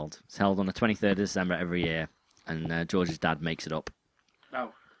Seinfeld? It's held on the 23rd of December every year, and George's dad makes it up.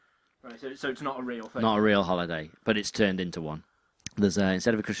 Oh, right. So it's not a real thing. Not a real holiday, but it's turned into one. There's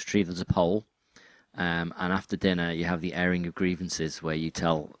instead of a Christmas tree, there's a pole, and after dinner you have the airing of grievances, where you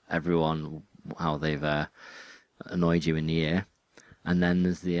tell everyone how they've annoyed you in the year, and then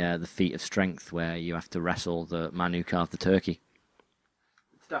there's the feat of strength, where you have to wrestle the man who carved the turkey.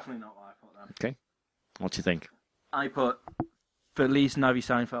 It's definitely not what I put then. Okay, what do you think? I put Feliz Navi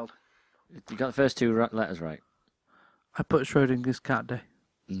Seinfeld. You got the first two letters right. I put Schrodinger's cat day.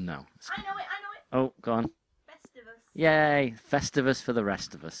 No. I know it. Oh, go on. Festivus. Yay! Festivus for the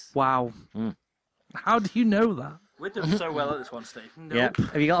rest of us. Wow. Mm. How do you know that? We're doing so well at this one, Steve. Yeah.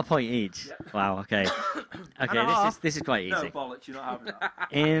 Have you got a point each? Wow. Okay. Okay. This is quite No easy. bollocks, you're not having that.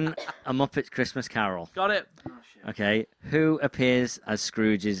 In A Muppet's Christmas Carol. Got it. Oh shit. Okay, who appears as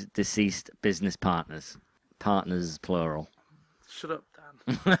Scrooge's deceased business partners? Partners, plural. Shut up,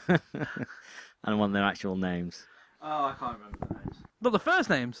 Dan. And I want their actual names. Oh, I can't remember the names. Not the first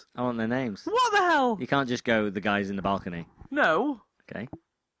names. I want their names. What the hell? You can't just go the guys in the balcony. No. Okay.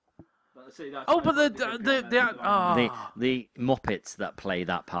 Oh, but The Muppets that play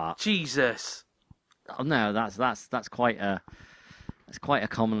that part. Jesus. Oh no, that's quite a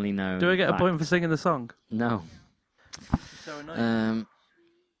commonly known. Do I get a fact. point for singing the song? No. So annoying.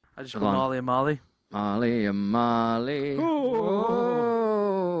 I just Go put on. Marley and Marley. Marley and Marley. Oh.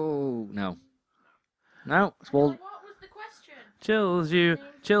 No. No. It's What Wal. was the question? Chills you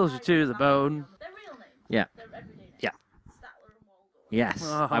to the bone. Their real names? Yeah. Their everyday names? Yeah. Statler and Waldorf. Yes.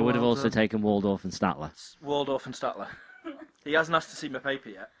 Oh, I would have well also done. taken Waldorf and Statler. Waldorf and Statler. He hasn't asked to see my paper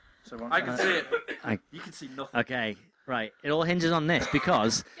yet. So once I can see it. You can see nothing. Okay. Right. It all hinges on this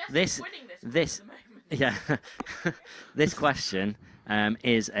because Guess this. who's winning this- at the moment? Yeah. This question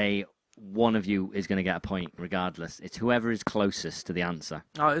is a one of you is going to get a point regardless. It's whoever is closest to the answer.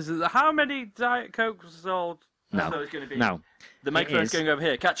 Oh, is it, how many Diet Cokes sold? No. So it's going to be No. the microphone's is- going over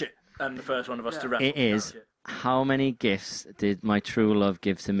here. Catch it. And the first one of us to wrestle. It is. How many gifts did my true love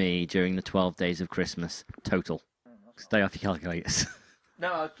give to me during the 12 days of Christmas total? Stay off your calculators.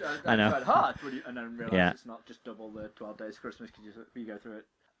 No, I know. tried hard, and then realised Yeah. it's not just double the 12 days of Christmas because you go through it.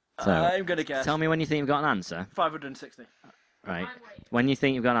 So, I'm going to guess Tell me when you think you've got an answer. 560. Right. I'm waiting. When you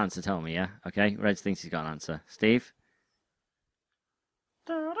think you've got an answer, tell me, yeah? Okay? Reg thinks he's got an answer. Steve?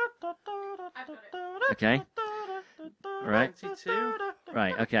 I've got it. Okay? Right. 92?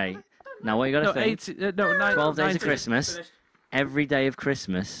 Right, okay. Now what you got to No, think, 80. No, 12 days 90. of Christmas, every day of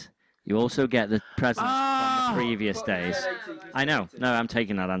Christmas, you also get the presents from the previous days. I know. No, I'm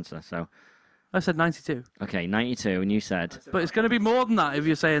taking that answer, so. I said 92. Okay, 92, and you said. But it's going to be more than that if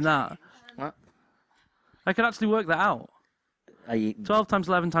you're saying that. What? I can actually work that out. Are you, 12 times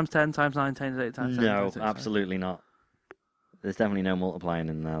 11 times 10 times 9 times 8 times 7 no, times 6. absolutely not. There's definitely no multiplying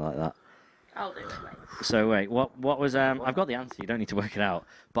in there like that. I'll do it, mate. So wait, what was I've got the answer. You don't need to work it out.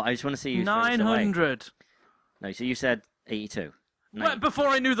 But I just want to see you. throw this away. 900. No, so you said 82. No, Well, before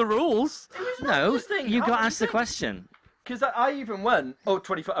I knew the rules. no, just think, you how got many asked the things? question. Because I even went,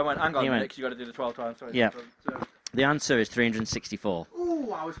 25. I went, hang on a You minute, went- 'cause you got to do the 12 times. Sorry, Yeah. So, The answer is 364.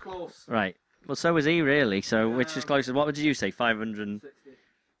 ooh, I was close. Right. Well, so was he really. So which is closer? What would you say? 500. 60.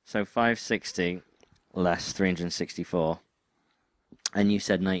 So 560 less 364, and you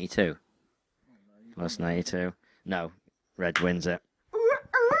said 92. Plus 92. No, Reg wins it.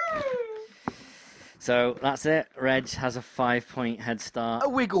 So that's it. Reg has a 5-point head start A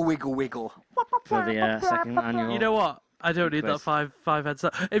wiggle, wiggle, wiggle. for the second annual. You know what? I don't need that Quiz. five head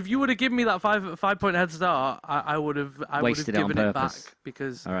start. If you would have given me that 5-point head start, I would have Wasted it on given it back purpose.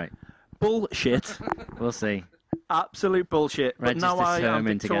 because All right, Bullshit. we'll see. Absolute bullshit. Reg But now is I am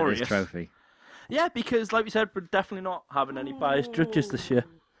determined to get victorious. this trophy. Yeah, because like we said, we're definitely not having any biased judges this year.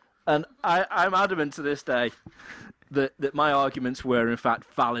 And I'm adamant to this day that my arguments were in fact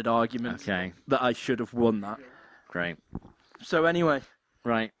valid arguments. Okay, That I should have won that. great. So anyway,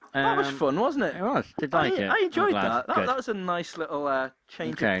 Right. that was fun, wasn't it? It was. Did like it. I enjoyed I'm glad. that. Good. That was a nice little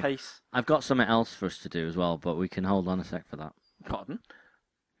change Okay. of pace. I've got something else for us to do as well, but we can hold on a sec for that. Pardon?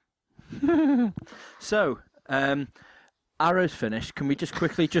 So, Arrow's finished. Can we just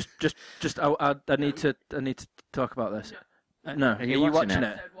quickly I need to talk about this. No, Are you watching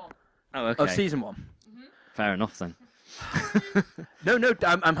it? Episode 1. Oh, okay. Oh, season 1. Fair enough then. No,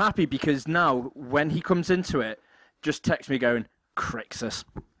 I'm happy because now when he comes into it, just text me going Crixus,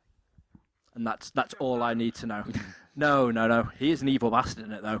 and that's all I need to know. No, he is an evil bastard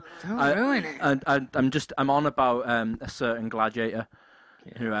in it though. Don't ruin it. And I'm on about a certain gladiator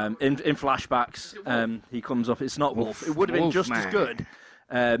who in flashbacks he comes up. It's not Wolf. It would have been just as good.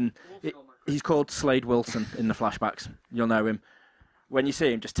 He's called Slade Wilson in the flashbacks. You'll know him. When you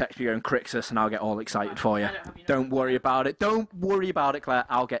see him, just text me going Crixus, and I'll get all excited for you. Don't worry about it. Don't worry about it, Claire.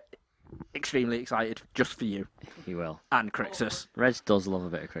 I'll get extremely excited just for you He will. and Crixus. Reg does love a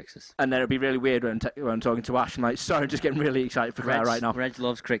bit of Crixus. And then it'll be really weird when I'm talking to Ash and like, sorry, I'm just getting really excited for Claire right now. Reg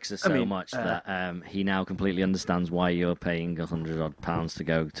loves Crixus so mean, much that he now completely understands why you're paying £100 odd to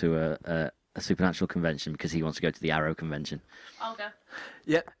go to a supernatural convention because he wants to go to the Arrow convention. I'll go.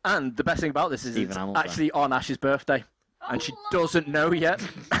 Yeah, and the best thing about this is Stephen it's Hamilton. actually on Ash's birthday, and she Oh, doesn't know yet.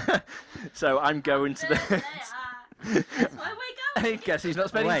 So I'm going to the. That's where we're I going. guess he's not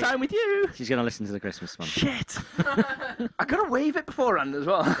spending Wait. time with you. She's going to listen to the Christmas one. Shit! I gotta wave it beforehand as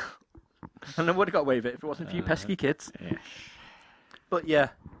well. And I would have got to wave it if it wasn't for you pesky kids. Yeah. But yeah,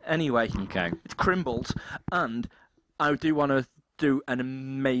 anyway, Okay. it's Crimbles, and I do want to do an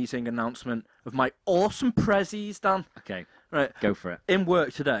amazing announcement of my awesome prezzies, Dan. Okay. Right, Go for it. in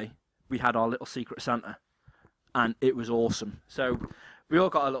work today, we had our little Secret Santa, and it was awesome. So we all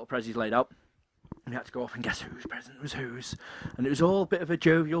got our little prezzies laid out, And we had to go up and guess whose present was whose. And it was all a bit of a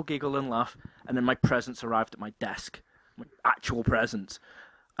jovial giggle and laugh. And then my presents arrived at my desk. My actual presents.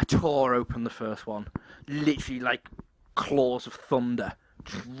 I tore open the first one. Literally like claws of thunder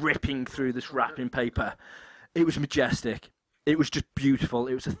dripping through this wrapping paper. It was majestic. It was just beautiful.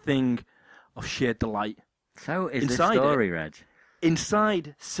 It was a thing of sheer delight. So is this Inside story, Reg?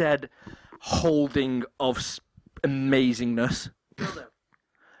 Inside said holding of amazingness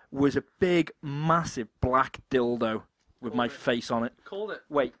was a big, massive black dildo with my face on it. Called it.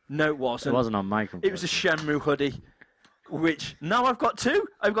 Wait, no, it It wasn't. wasn't on mic. It was a Shenmue hoodie. Which now I've got two.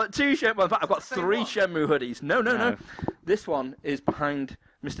 I've got two Shenmue. In fact, I've got three Shenmue hoodies. No. This one is behind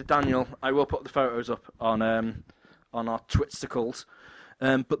Mr. Daniel. I will put the photos up on our Twitsticles.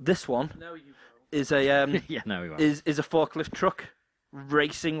 But this one No, you is a Yeah, no, we won't. is a forklift truck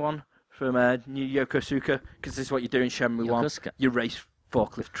racing one from New Yokosuka, because this is what you do in Shenmue 1. Yokosuka. You race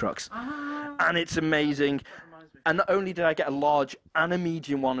forklift trucks. And it's amazing. And not only did I get a large and a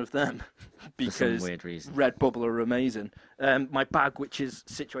medium one of them, For some because weird reason. Redbubble are amazing, my bag, which is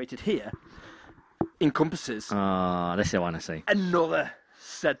situated here, encompasses Oh, this I want to see. another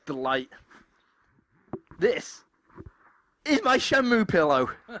said delight. This is my Shenmue pillow.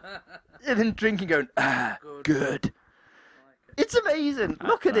 And then drinking, going, good. It's amazing.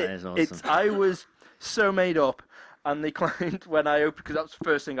 Look at that it. is awesome. I was so made up, and they claimed when I opened, because that was the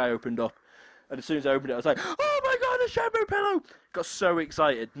first thing I opened up, and as soon as I opened it, I was like, oh my god, a Shenmue pillow! Got so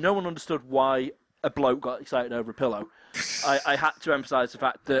excited. No one understood why a bloke got excited over a pillow. I had to emphasise the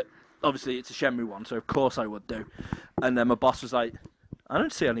fact that obviously it's a Shenmue one, so of course I would do. And then my boss was like, I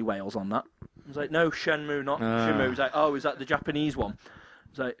don't see any whales on that. I was like, no, Shenmue, not Shenmue. He was like, oh, is that the Japanese one? I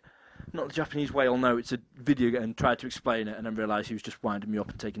was like, not the Japanese whale, no, it's a video game, and tried to explain it, and then realised he was just winding me up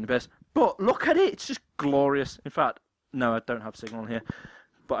and taking the piss. But look at it, it's just glorious. In fact, no, I don't have signal here,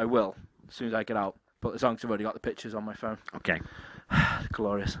 but I will as soon as I get out. But as long as I've already got the pictures on my phone. Okay.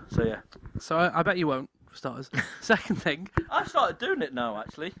 Glorious. So yeah. So I bet you won't, for starters. Second thing. I've started doing it now,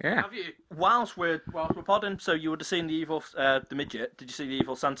 actually. Yeah. Have you? Whilst we're podding, so you would have seen the evil, the midget. Did you see the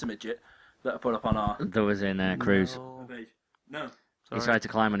evil Santa midget that I put up on our There was in Cruise. page? No. He tried to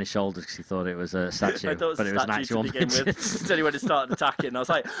climb on his shoulders because he thought it was a statue, I thought but it was an statue actual to begin with. midget. Until he went and started attacking, I was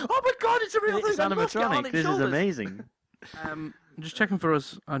like, "Oh my god, it's a real It's thing! I must get on animatronic. its This is shoulders." amazing. I'm just checking for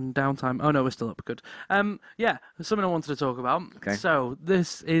us on downtime. Oh no, we're still up. Good. Yeah, there's something I wanted to talk about. Okay. So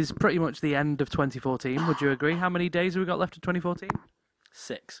this is pretty much the end of 2014. Would you agree? How many days have we got left of 2014?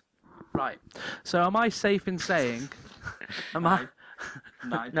 6, Right. So am I safe in saying? Am I?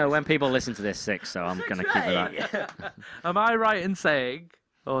 9. No, when people listen to this, 6, so I'm going to keep with that. Am I right in saying,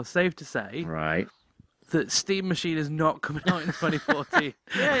 or safe to say, Right. that Steam Machine is not coming out in 2014?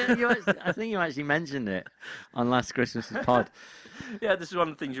 Yeah, I think you actually mentioned it on last Christmas's pod. Yeah, this is one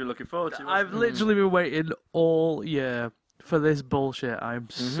of the things you're looking forward to. I've literally been waiting all year for this bullshit. I'm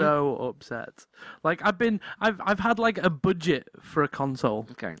so upset. Like I've had like a budget for a console.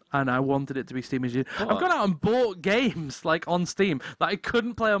 Okay. And I wanted it to be Steam Machine. I've gone out and bought games like on Steam that I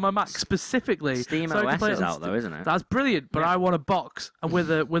couldn't play on my Mac specifically. Steam so I could OS play it is on out though, isn't it? That's brilliant, but I want a box and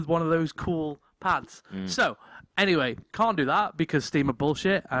with one of those cool pads. So anyway, can't do that because Steam are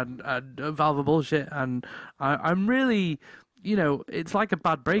bullshit and Valve are bullshit, and I'm really, it's like a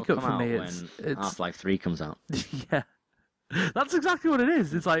bad breakup It'll for come me. out It's when Half-Life 3 comes out. yeah. That's exactly what it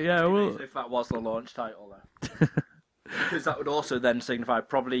is. It's like, yeah, well, if that was the launch title, though. Because that would also then signify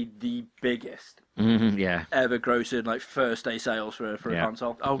probably the biggest Yeah. ever grossing, like, first day sales for a Yeah.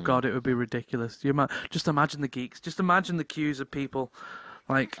 console. oh god, it would be ridiculous. Just imagine the geeks. Just imagine the queues of people.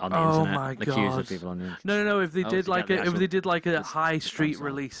 Like, On the oh internet. my The god. queues of people on the internet. No. If they Oh, did to like get the if they did like a actual high street console.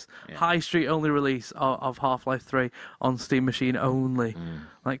 release, Yeah. high street only release of Half-Life 3 on Steam Machine only.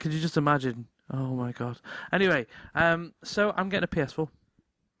 Like, could you just imagine? Oh my god. Anyway, so I'm getting a PS4.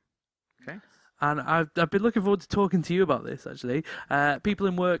 Okay. And I've been looking forward to talking to you about this, actually. People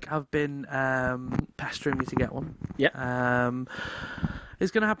in work have been pestering me to get one. Yep. It's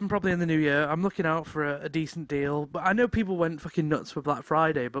going to happen probably in the new year. I'm looking out for a decent deal. But I know people went fucking nuts for Black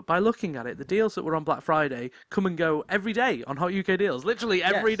Friday, but by looking at it, the deals that were on Black Friday come and go every day on Hot UK Deals. Literally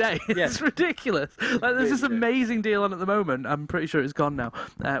every day. Yes. It's ridiculous. Like, there's this amazing deal on at the moment. I'm pretty sure it's gone now.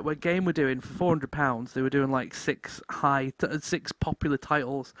 Where Game were doing, for £400, they were doing like six popular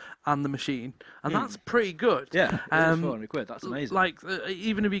titles and the machine. And that's pretty good. Yeah, £400. That's amazing. Like,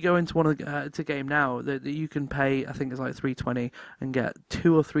 even if you go into one of the, to Game now, that you can pay, I think it's like $320 and get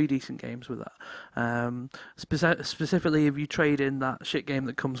 2 or 3 decent games with that. Specifically, if you trade in that shit game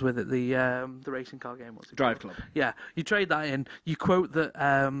that comes with it, the racing car game. What's it Drive called? Club. Yeah, you trade that in. You quote that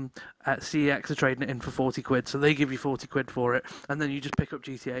CEX are trading it in for 40 quid, so they give you 40 quid for it, and then you just pick up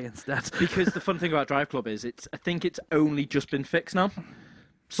GTA instead. Because the fun thing about Drive Club is I think it's only just been fixed now.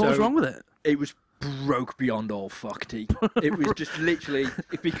 What was wrong with it? It was broke beyond all fuckty. It was just literally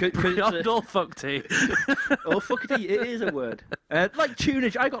because Beyond all fuckty. oh fuckty, it is a word. Like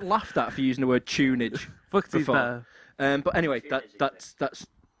tunage, I got laughed at for using the word tunage. Fuckty's before. better. But anyway, that's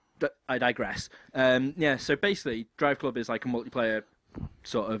I digress. Yeah, so basically, Drive Club is like a multiplayer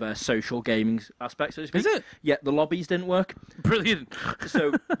sort of a social gaming aspect, so to speak. Is it? Yeah, the lobbies didn't work, Brilliant.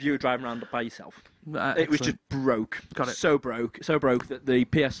 so you were driving around by yourself. It was just broke. Got it. So broke that the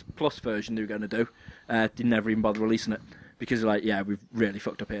PS Plus version they were going to do, did never even bother releasing it. Because they're like, yeah, we've really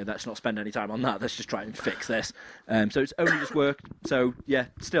fucked up here. Let's not spend any time on that. Let's just try and fix this. So it's only just worked. So yeah,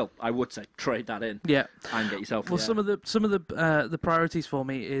 still, I would say trade that in. Yeah. And get yourself. Well, yeah. some of the priorities for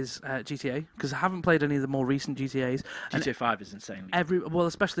me is GTA, because I haven't played any of the more recent GTAs. And GTA 5 is insanely.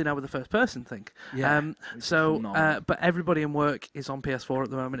 especially now with the first person thing. Yeah, which is phenomenal. But everybody in work is on PS4 at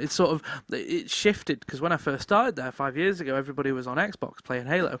the moment. It's sort of it shifted, because when I first started there 5 years ago, everybody was on Xbox playing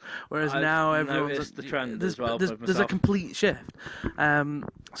Halo, whereas I've now everyone's noticed the trend there's, as well. There's a complete shift.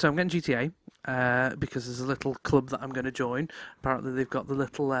 So I'm getting GTA. Because there's a little club that I'm going to join. Apparently they've got the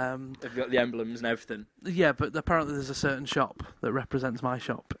little... They've got the emblems and everything. Yeah, but apparently there's a certain shop that represents my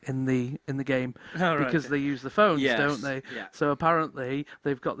shop in the game, Oh, right. because they use the phones, Yes, don't they? yeah. So apparently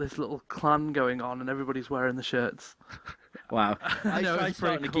they've got this little clan going on, and everybody's wearing the shirts. Wow. I No, tried it's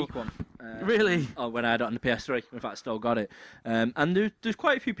starting pretty a geek one. Really? Oh, when I had it on the PS3. In fact, I still got it. And there's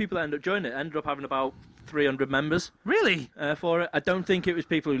quite a few people that ended up joining it. Ended up having about 300 members Really? for it. I don't think it was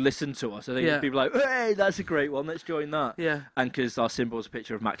people who listened to us. I think it Yeah. was people like, hey, that's a great one. Let's join that. Yeah, And because our symbol was a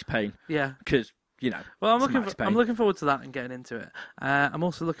picture of Max Payne. yeah. Because, you know, Well, I'm it's Max I'm Payne. looking forward to that and getting into it. I'm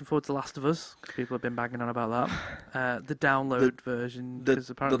also looking forward to Last of Us, because people have been banging on about that. The download version. 'cause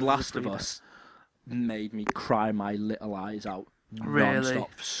The apparently there's a Last of free Us made me cry my little eyes out Really?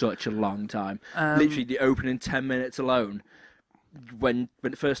 non-stop for such a long time. Um, Literally, the opening 10 minutes alone, when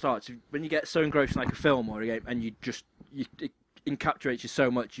it first starts, when you get so engrossed in like a film or a game, and it encapsulates you so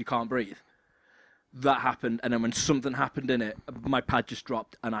much you can't breathe. That happened, and then when something happened in it, my pad just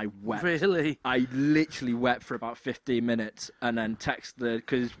dropped, and I wept. Really? I literally wept for about 15 minutes, and then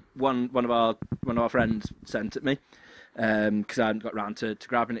because one of our friends sent it me, because I hadn't got round to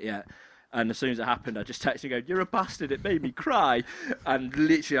grabbing it yet. And as soon as it happened, I just texted him going, "You're a bastard! It made me cry." And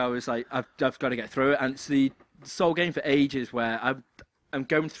literally, I was like, "I've got to get through it." And it's the sole game for ages where I'm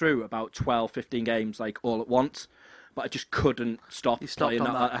going through about 12, 15 games like all at once, but I just couldn't stop You stopped playing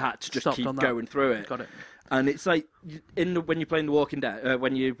on that. that. I had to just Stopped keep on that. going through it. Got it. And it's like when you're playing The Walking Dead,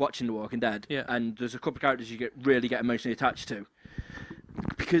 when you're watching The Walking Dead, Yeah. and there's a couple of characters you really get emotionally attached to,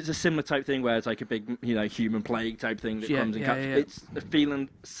 because it's a similar type thing where it's like a big, human plague type thing that Yeah, comes and yeah, captures. yeah. It's a feeling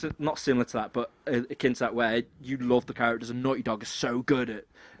not similar to that, but akin to that, where you love the characters, and Naughty Dog is so good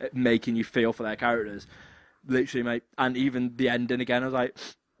at making you feel for their characters. Literally, mate. And even the ending again, I was like,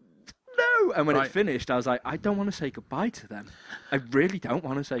 no. And when Right. it finished, I was like, I don't want to say goodbye to them. I really don't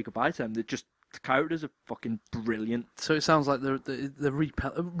want to say goodbye to them. The characters are fucking brilliant. So it sounds like the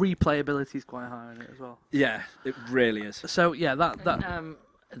replayability is quite high on it as well. Yeah, it really is. So yeah, that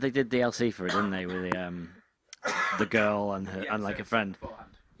They did DLC for it, didn't they? With the girl and her and like a friend.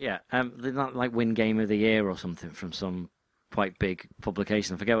 Yeah, they not like win Game of the Year or something from some quite big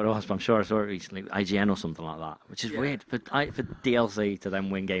publication. I forget what it was, but I'm sure I saw it recently, IGN or something like that. Which is weird for DLC to then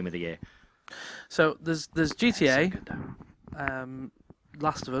win Game of the Year. so there's GTA,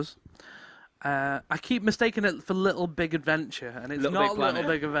 Last of Us. I keep mistaking it for Little Big Adventure, and it's Little not Big Planet.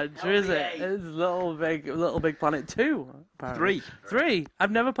 Little Big Adventure, is it? It's Little Big Planet 2. Apparently. 3.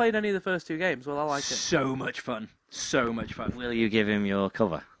 I've never played any of the first 2 games. Well, I like it. So much fun. So much fun. Will you give him your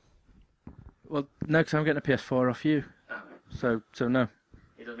cover? Well, no, because I'm getting a PS4 off you. So no.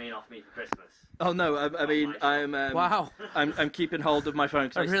 He doesn't mean off me for Christmas. Oh no, I mean I'm Wow, I'm keeping hold of my phone.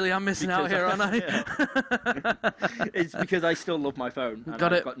 'Cause I really am missing out here, aren't I? It's because I still love my phone. And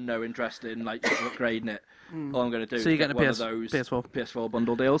Got I've it. got no interest in like upgrading it. All I'm going to do So is you get get a one PS, of those PS4. PS4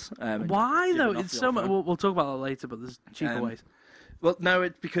 bundle deals. And Why give it though? off It's the so much. offer. We'll talk about that later, but there's cheaper ways. Well, no,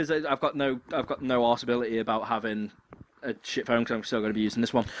 it's because I've got no arseability about having a shit phone because I'm still going to be using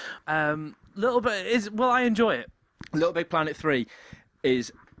this one. Little bit is well, I enjoy it. Little Big Planet 3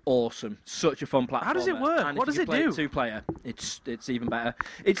 is awesome. Such a fun platform. How does it work? And What if does you it play do? 2-player, it's even better.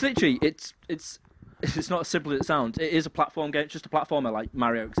 It's literally it's not as simple as it sounds. It is a platform game. It's just a platformer like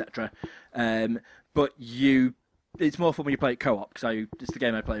Mario, etc. But you it's more fun when you play it co-op, because it's the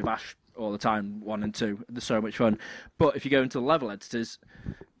game I play with Ash all the time, 1 and 2. They're so much fun. But if you go into the level editors,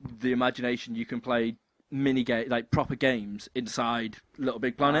 the imagination, you can play like proper games inside Little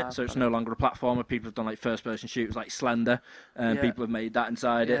Big Planet, so it's no longer a platformer. People have done like first-person shooters like Slender, and people have made that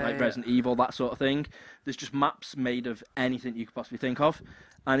inside it, like Resident Evil, that sort of thing. There's just maps made of anything you could possibly think of,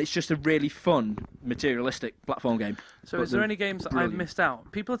 and it's just a really fun, materialistic platform game. So But is there they're any games that brilliant. I've missed out?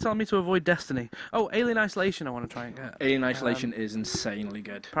 People are telling me to avoid Destiny. Oh, Alien Isolation I want to try and get. Alien Isolation is insanely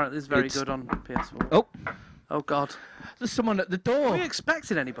good. Apparently it's very It's- good on PS4. Oh, Oh, God. there's someone at the Are door. we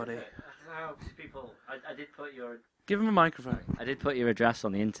expecting anybody? People, I did put your Give him a microphone. address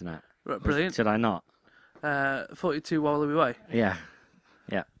on the internet. Right, brilliant. Should I not? 42 Wallaby Way, Yeah.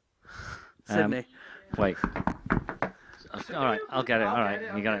 Sydney. Wait. All right, I'll get it. All right,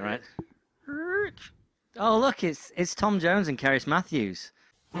 you got it right. Oh, look, it's Tom Jones and Keris Matthews.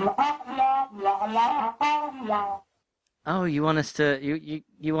 Oh, you want us to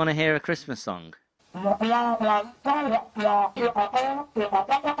you want to hear a Christmas song?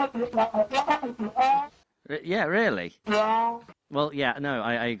 Yeah, really? Well, yeah, no,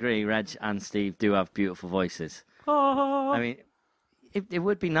 I agree. Reg and Steve do have beautiful voices. I mean, it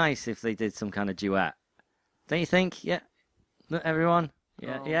would be nice if they did some kind of duet. Don't you think? Yeah, everyone.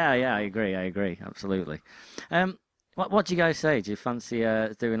 Yeah, I agree. Absolutely. What do you guys say? Do you fancy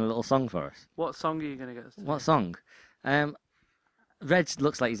doing a little song for us? What song are you going to get us to? What song? Reg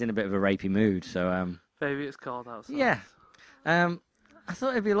looks like he's in a bit of a rapey mood, so Baby, it's cold outside. yeah. I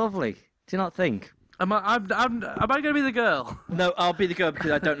thought it'd be lovely. Do you not think? Am I going to be the girl? No, I'll be the girl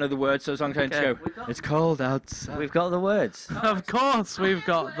because I don't know the words, so as long as I can Okay. go. It's cold outside. We've got the words. Of course we've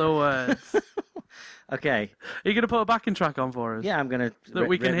got the words. Okay. Are you going to put a backing track on for us? Yeah, I'm gonna That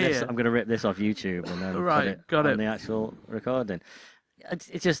we can hear. I'm gonna rip this off YouTube and then Right, put got on it. the actual recording.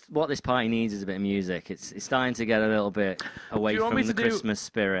 It's just what this party needs is a bit of music. It's starting to get a little bit away Do you want from me the to do- Christmas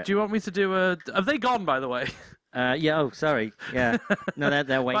spirit. Do you want me to do a... Have they gone, by the way? Yeah. Oh, sorry. Yeah. No,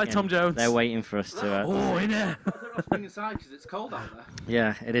 they're waiting. Tom Jones. They're waiting for us to. Oh, in here. Bring inside because it's cold out there.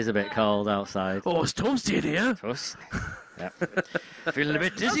 Yeah, it is a bit cold outside. Oh, it's toasty in here. Trust. Yep. Feeling a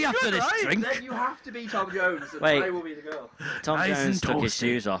bit dizzy after good, this right? drink. Then you have to be Tom Jones, and Wait. I will be the girl. Tom Nice Jones and took his toasty.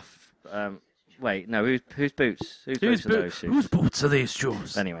 shoes off. Wait, no. Whose boots? Whose boots are those shoes? Whose boots are these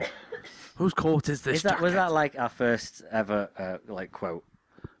shoes? Anyway, Whose coat is this? was jacket? that like our first ever quote?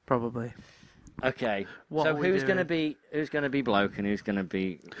 Probably. Okay. What so are we who's doing? gonna be bloke and who's gonna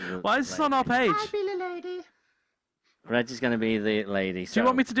be? Why is this on our page? Reg is gonna be the lady. Do you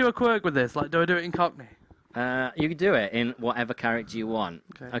want me to do a quirk with this? Like, do I do it in Cockney? You can do it in whatever character you want.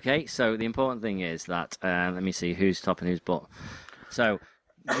 Okay. So the important thing is that let me see who's top and who's bottom. So,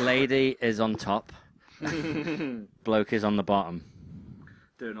 lady is on top. Bloke is on the bottom.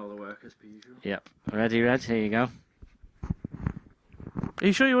 Doing all the work as per usual. Yep. Ready, Reg? Here you go. Are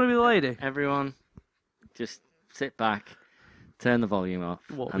you sure you want to be the lady? Everyone, just sit back, turn the volume up,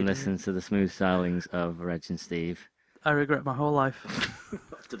 What and we listen to the smooth stylings of Reg and Steve. I regret my whole life.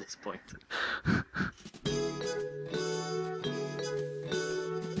 Up to this point.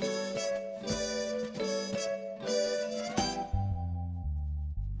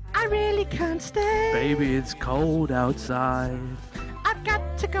 I really can't stay. Baby, it's cold outside. I've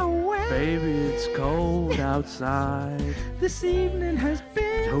got to go away. Baby, it's cold outside. This evening has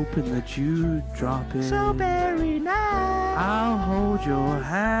been Hoping that you'd drop in. so very nice. I'll hold your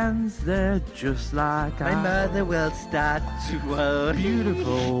hands, they're just like My mother will start to worry.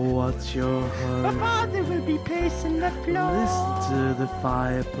 Beautiful, what's your My hurry? father will be pacing the floor. Listen to the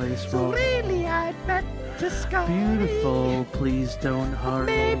fireplace So roar. really I'd better sky. Beautiful, please don't hurry.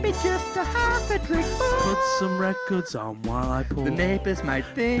 Maybe just a half a drink more. Put some records on while I pour. The neighbors might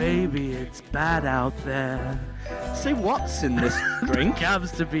think. Baby, it's bad out there. Say what's in this drink?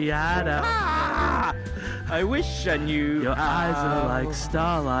 Cabs to be had out. Ah! I wish I knew. Your eyes are how like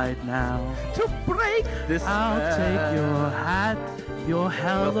starlight now. to break this. I'll take your hat. Your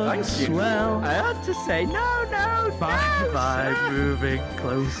hair Well, looks thank you. swell. I had to say no, By no, by sir. moving At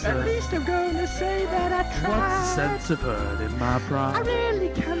closer. least I'm gonna say that I tried. What's the sense of hurt in my I pride? really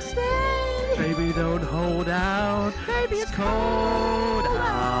can't stay. Baby, don't hold out. Baby, it's cold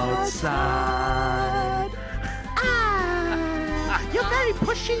outside. Ah, you're very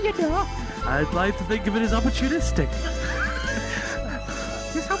pushy, you know. I'd like to think of it as opportunistic.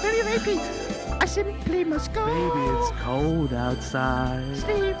 You're so very rapey. I simply must go. Baby, it's cold outside.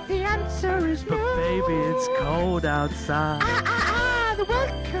 Steve, the answer is no. But baby, it's cold outside. The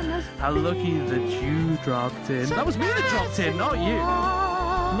welcome has How lucky that you dropped in. That was me that dropped in, not you.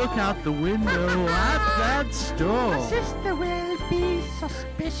 Look out the window at that store. My sister will be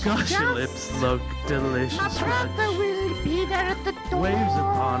suspicious. Gosh, your lips look delicious. My brother will be there at the door. Waves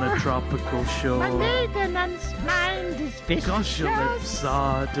upon a tropical shore. My maintenance mind is vicious. Gosh, your lips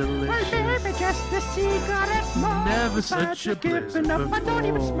are Well, delicious. maybe just a cigarette more. Never such a But you're bliss giving up. I don't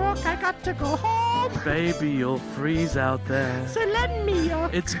even before. smoke. I got to go home. Baby, you'll freeze out there. So lend me your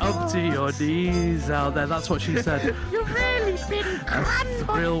It's up to your clothes. knees out there. That's what she said. You've really been A crammed,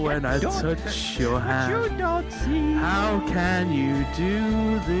 but thrill when I don't- touch your but hand. you don't see. How can you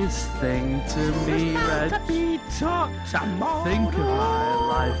do this thing to me, It's Reg? not to be talked tomorrow. Think of my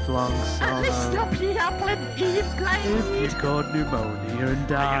lifelong At least sorrow. up here, plenty of If you glade. caught pneumonia and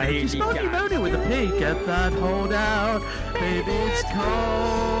died, hear you you spelled guys. pneumonia with a P. Get that hold out, baby. It's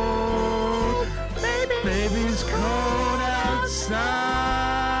cold. Baby, it's cold outside.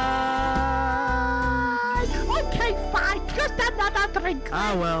 Okay, fine. Just another drink.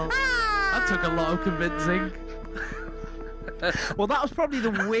 Ah well, that took a lot of convincing. Well, that was probably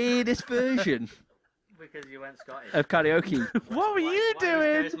the weirdest version Because you went Scottish. of karaoke. What were you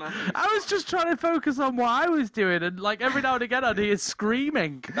doing? I was just trying to focus on what I was doing, and like every now and again I'd hear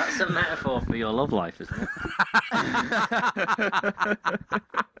screaming. That's a metaphor for your love life, isn't it?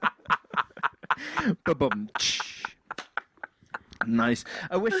 Ba-bum. Nice.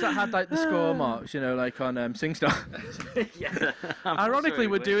 I wish that had like the score marks, you know, like on SingStar. Yeah. I'm Ironically, sure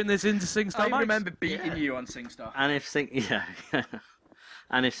we're it doing this into SingStar. I remember beating you on SingStar. And if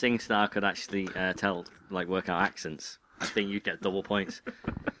and if SingStar could actually work out accents, I think you'd get double points.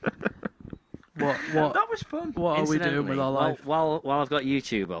 What That was fun. what are we doing with our life? While I've got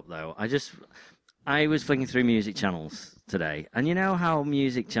YouTube up though, I was flicking through music channels today, and you know how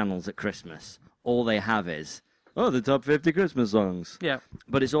music channels at Christmas, all they have is the top 50 Christmas songs. Yeah.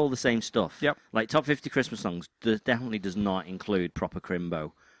 But it's all the same stuff. Yep. Like top 50 Christmas songs definitely does not include proper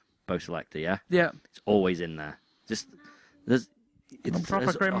Crimbo, Bo Selector. Yeah. Yeah. It's always in there. Just there's it's Proper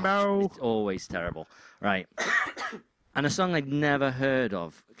there's- Crimbo. it's always terrible. Right. And a song I'd never heard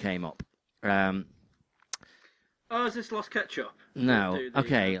of came up. Oh, is this Lost Ketchup? No.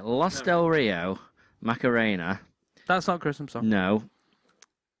 Okay. Los Del Rio, Macarena. That's not a Christmas song. No.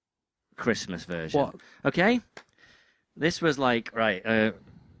 Christmas version. What? Okay. This was like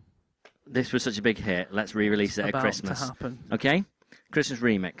this was such a big hit. Let's re-release it at About Christmas. to happen. Okay. Christmas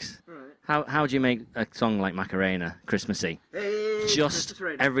remix. How do you make a song like Macarena Christmassy? Just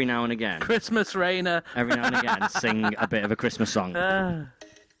every now and again. Christmas Rainer. Every now and again, sing a bit of a Christmas song.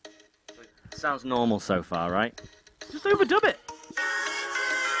 Sounds normal so far, right? Just overdub it.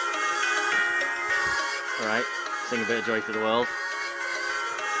 All right. Sing a bit of Joy to the World.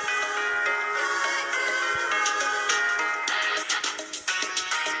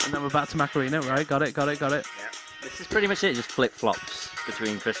 And then we're back to Macarena, right? Got it. This is pretty much it. Just flip flops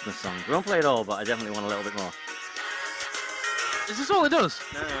between Christmas songs. We won't play it all, but I definitely want a little bit more. Is this all it does?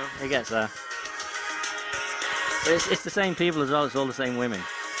 No, it gets there. But it's the same people as well. It's all the same women.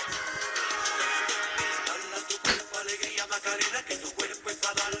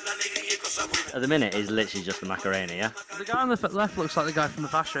 At the minute, it's literally just the Macarena, yeah? The guy on the left looks like the guy from the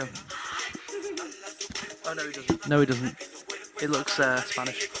Fast Show. Oh, no, he doesn't. No, he doesn't. He looks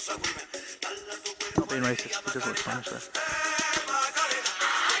Spanish. Not being racist, he does look Spanish, though.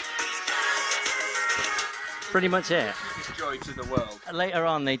 Pretty much it. Joy to the world. Later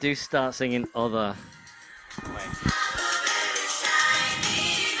on, they do start singing other...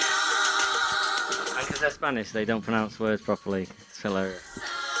 And because they're Spanish, they don't pronounce words properly. It's hilarious.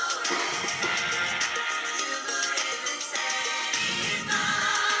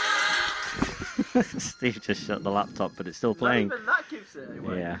 Steve just shut the laptop, but it's still playing. that gives it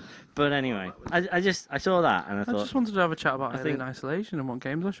away. Yeah. But anyway, I saw that and I I thought, just wanted to have a chat about I Alien think- Isolation and what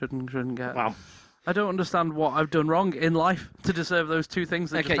games I should and shouldn't get. wow. I don't understand what I've done wrong in life to deserve those two things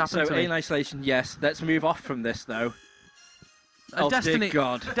that Okay, just so happened to me. Alien Isolation, yes. Let's move off from this, though. Oh, Destiny, dear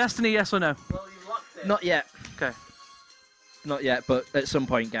God. Destiny, yes or no? Not yet. Okay. Not yet, but at some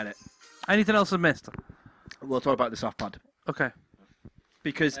point get it. Anything else I've missed? We'll talk about the soft pod. Okay.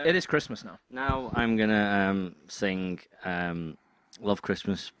 Because it is Christmas now. Now I'm gonna sing "Love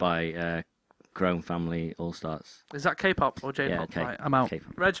Christmas" by Grown Family All Stars. Is that K-pop or J-pop? Yeah, K- Right, I'm out.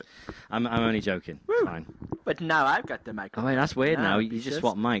 K-pop. Reg, I'm only joking. It's fine. But now I've got the Oh microphone. wait, that's weird. Now you because- just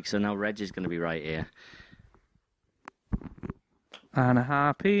swapped mics, so now Reg is gonna be right here. and a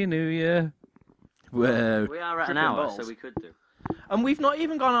happy new year. Whoa. We are at an Tripping hour, balls. so we could do. And we've not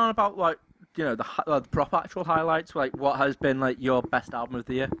even gone on about, like, you know, the proper actual highlights, like what has been, like, your best album of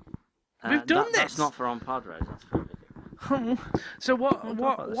the year. We've done That's this! not for On Pod, Reg. That's for So about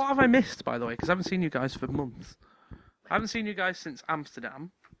what this. have I missed, by the way? Because I haven't seen you guys for months. I haven't seen you guys since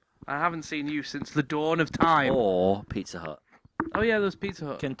Amsterdam. I haven't seen you since the dawn of time. Or Pizza Hut. Oh yeah, there was Pizza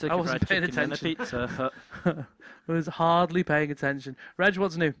Hut. Kentucky I wasn't Fried paying Chicken and a attention. Pizza Hut. I was hardly paying attention. Reg,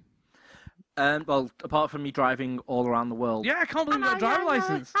 what's new? Well, apart from me driving all around the world, Yeah, I can't believe you got a driver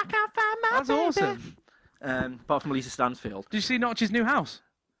license. I can't find my That's awesome. apart from Lisa Stansfield, Did you see Notch's new house?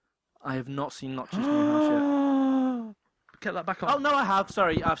 I have not seen Notch's new house yet. Get that back on. Oh no, I have.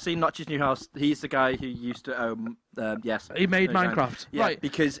 Sorry, I've seen Notch's new house. He's the guy who used to own. Yes, He made Snowshine. Minecraft. Yeah, Right.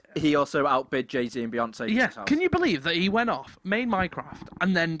 because he also outbid Jay-Z and Beyonce. for Yeah, his house. can you believe that he went off, made Minecraft,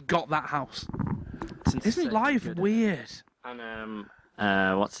 and then got that house? It's insane Isn't life good. weird?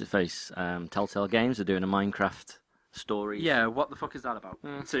 And what's his face? Telltale Games are doing a Minecraft story. Yeah, what the fuck is that about?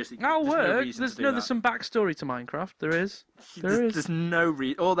 Seriously, That'll there's no work. reason There's to do no, that. there's some backstory to Minecraft. There is. There is. There's no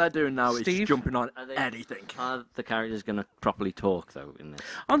reason. All they're doing now Steve? is jumping on Are they- anything. Are the characters going to properly talk though in this?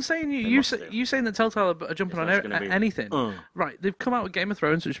 I'm saying you must do. you saying that Telltale are jumping It's on not gonna be- anything. Oh. Right, they've come out with Game of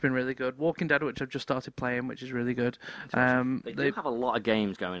Thrones, which has been really good. Walking Dead, which I've just started playing, which is really good. They do have a lot of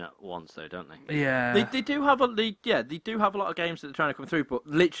games going at once though, don't they? yeah. They do have they do have a lot of games that they're trying to come through, but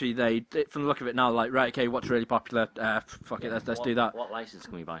literally from the look of it now, like, right, okay, what's really popular? Fuck it, let's do that. What license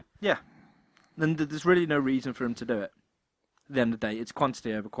can we buy? Yeah, then there's really no reason for them to do it. At the end of the day, it's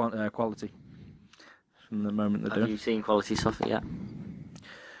quantity over quality. From the moment they're Have doing. you seen quality suffer yet?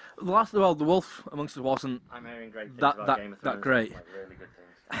 The Wolf Amongst Us wasn't. I'm hearing great things That- about that- Game of that Thrones. great. Like, really good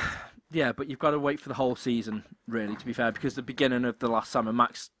things. Yeah, but you've got to wait for the whole season, really, to be fair, because the beginning of the last Sam and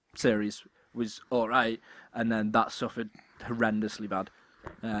Max series was all right, and then that suffered horrendously bad.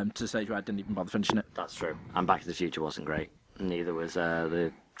 To the stage where I didn't even bother finishing it. That's true. And Back to the Future wasn't great. Neither was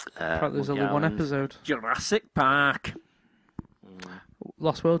the. In fact, there's Woody only one Allen's. episode. Jurassic Park.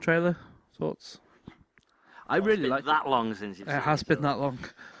 Lost World trailer. Thoughts? I really like that long since you've It seen has it, been so- that long.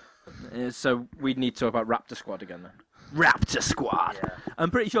 So we need to talk about Raptor Squad again then. Raptor Squad. Yeah. I'm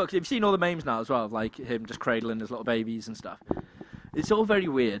pretty sure because you've seen all the memes now as well, of, like him just cradling his little babies and stuff. It's all very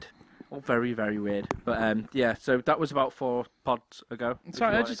weird, all very very weird. But yeah, so that was about 4 pods ago. If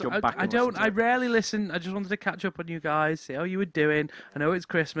Sorry, you I wanna just jump back I and don't listen to I it. rarely listen. I just wanted to catch up on you guys, see how you were doing. I know it's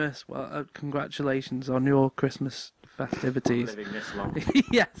Christmas. Well, congratulations on your Christmas festivities. Living this long,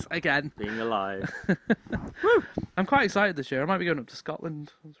 Yes, again. being alive. I'm quite excited this year. I might be going up to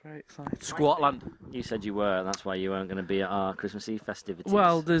Scotland. I was very excited. Squatland. You said you were, and that's why you weren't going to be at our Christmas Eve festivities.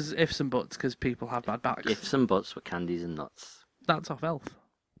 Well, there's ifs and buts because people have bad backs. Ifs and buts were candies and nuts. That's off Elf.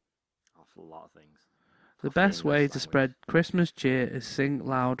 Awful lot of things. The Coffee best and way English to language. spread Christmas cheer is sing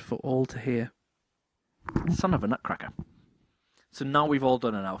loud for all to hear. Son of a nutcracker. So now we've all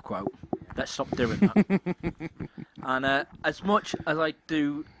done an elf quote. Let's stop doing that. And as much as I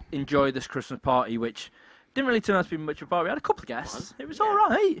do enjoy this Christmas party, which didn't really turn out to be much of a party, we had a couple of guests. It was Yeah. all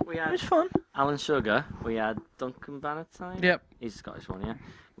right. We It had- was fun. Alan Sugar. We had Duncan Bannatyne. Yep. He's a Scottish one, yeah.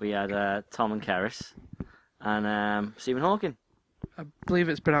 We had Tom and Kerris. And Stephen Hawking. I believe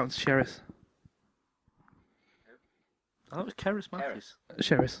it's pronounced Sheris. Oh, that was Keris Matthews.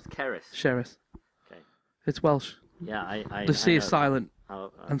 Sheris. Kerris. Sheris. Okay. It's Welsh. Yeah, I The C I is know silent that.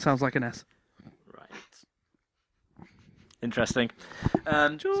 Oh, and sounds like an S. right. Interesting. So yeah,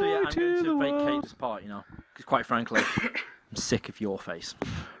 I'm Joy going to to the vacate world. this party now. Because quite frankly, I'm sick of your face.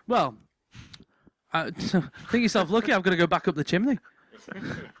 Well, think yourself lucky I'm going to go back up the chimney.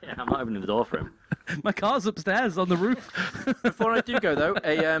 Yeah, I'm not opening the door for him. My car's upstairs on the roof. Before I do go though,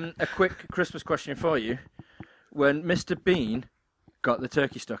 a quick Christmas question for you. When Mr. Bean got the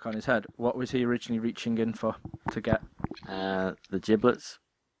turkey stuck on his head, what was he originally reaching in for to get? The giblets.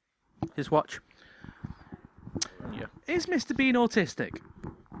 His watch. Yeah. Is Mr. Bean autistic?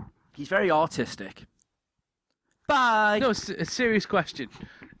 He's very artistic. Bye. No, it's a serious question.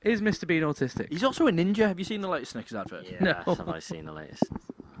 Is Mr. Bean autistic? He's also a ninja. Have you seen the latest Snickers advert? Yeah, No. have I seen the latest?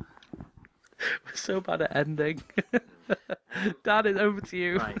 We're so bad at ending. Dad, it's over to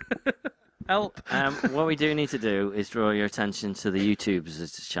you. Right. Help. What we do need to do is draw your attention to the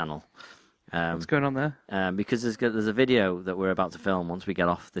YouTube's channel. What's going on there? Because there's a video that we're about to film once we get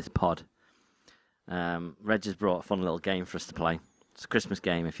off this pod. Reg has brought a fun little game for us to play. It's a Christmas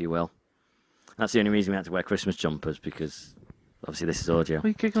game, if you will. That's the only reason we had to wear Christmas jumpers, because obviously this is audio. What are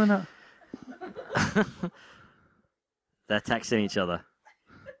you giggling at? They're texting each other.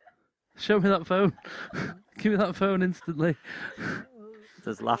 Show me that phone. Give me that phone instantly.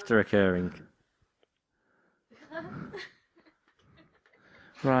 There's laughter occurring.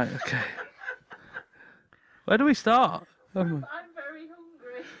 Right, okay. Where do we start? I'm very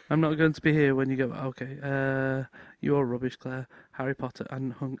hungry. I'm not going to be here when you go. Okay. You're rubbish, Claire. Harry Potter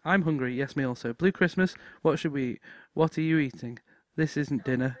and I'm hungry. Yes, me also. Blue Christmas. What should we eat? What are you eating? This isn't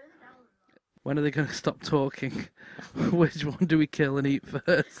dinner. When are they going to stop talking? Which one do we kill and eat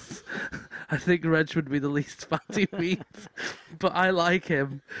first? I think Reg would be the least fatty meat, but I like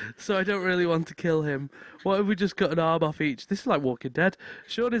him, so I don't really want to kill him. What if we just cut an arm off each? This is like Walking Dead.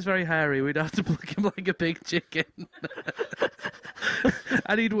 Sean is very hairy. We'd have to pluck him like a big chicken.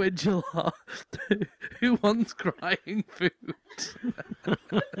 And he'd whinge a lot. Who wants crying food?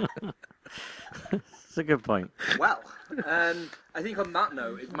 That's a good point. Well, I think on that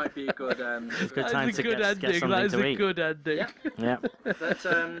note, it might be a good. It's a good That time is a to good get ending. something That is to a eat. good ending. Yeah. Yeah. But,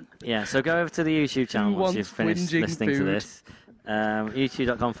 Yeah, so go over to the YouTube channel Who once you've wants finished whinging listening to food? this.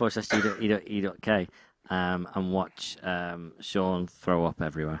 YouTube.com/e.k and watch Sean throw up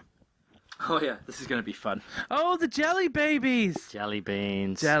everywhere. oh yeah, this is going to be fun. Oh, the jelly babies! Jelly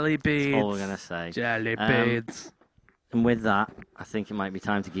beans. Jelly beans. That's all we're going to say. Jelly Um, beans. And with that, I think it might be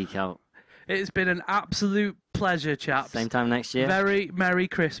time to geek out. It's been an absolute pleasure, chaps. Same time next year. Very Merry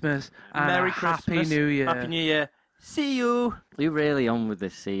Christmas and Merry a Christmas. Happy New Year. Happy New Year. See you. You're really on with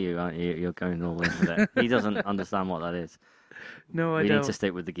this CU, aren't you? You're going all in with it. He doesn't understand what that is. No, I We don't. need to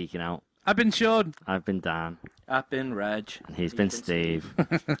stick with the geeking out. I've been Sean. I've been Dan, I've been Reg. and he's been Steve.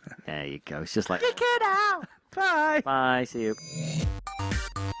 There you go. It's just like, Get out. Bye. bye, see you.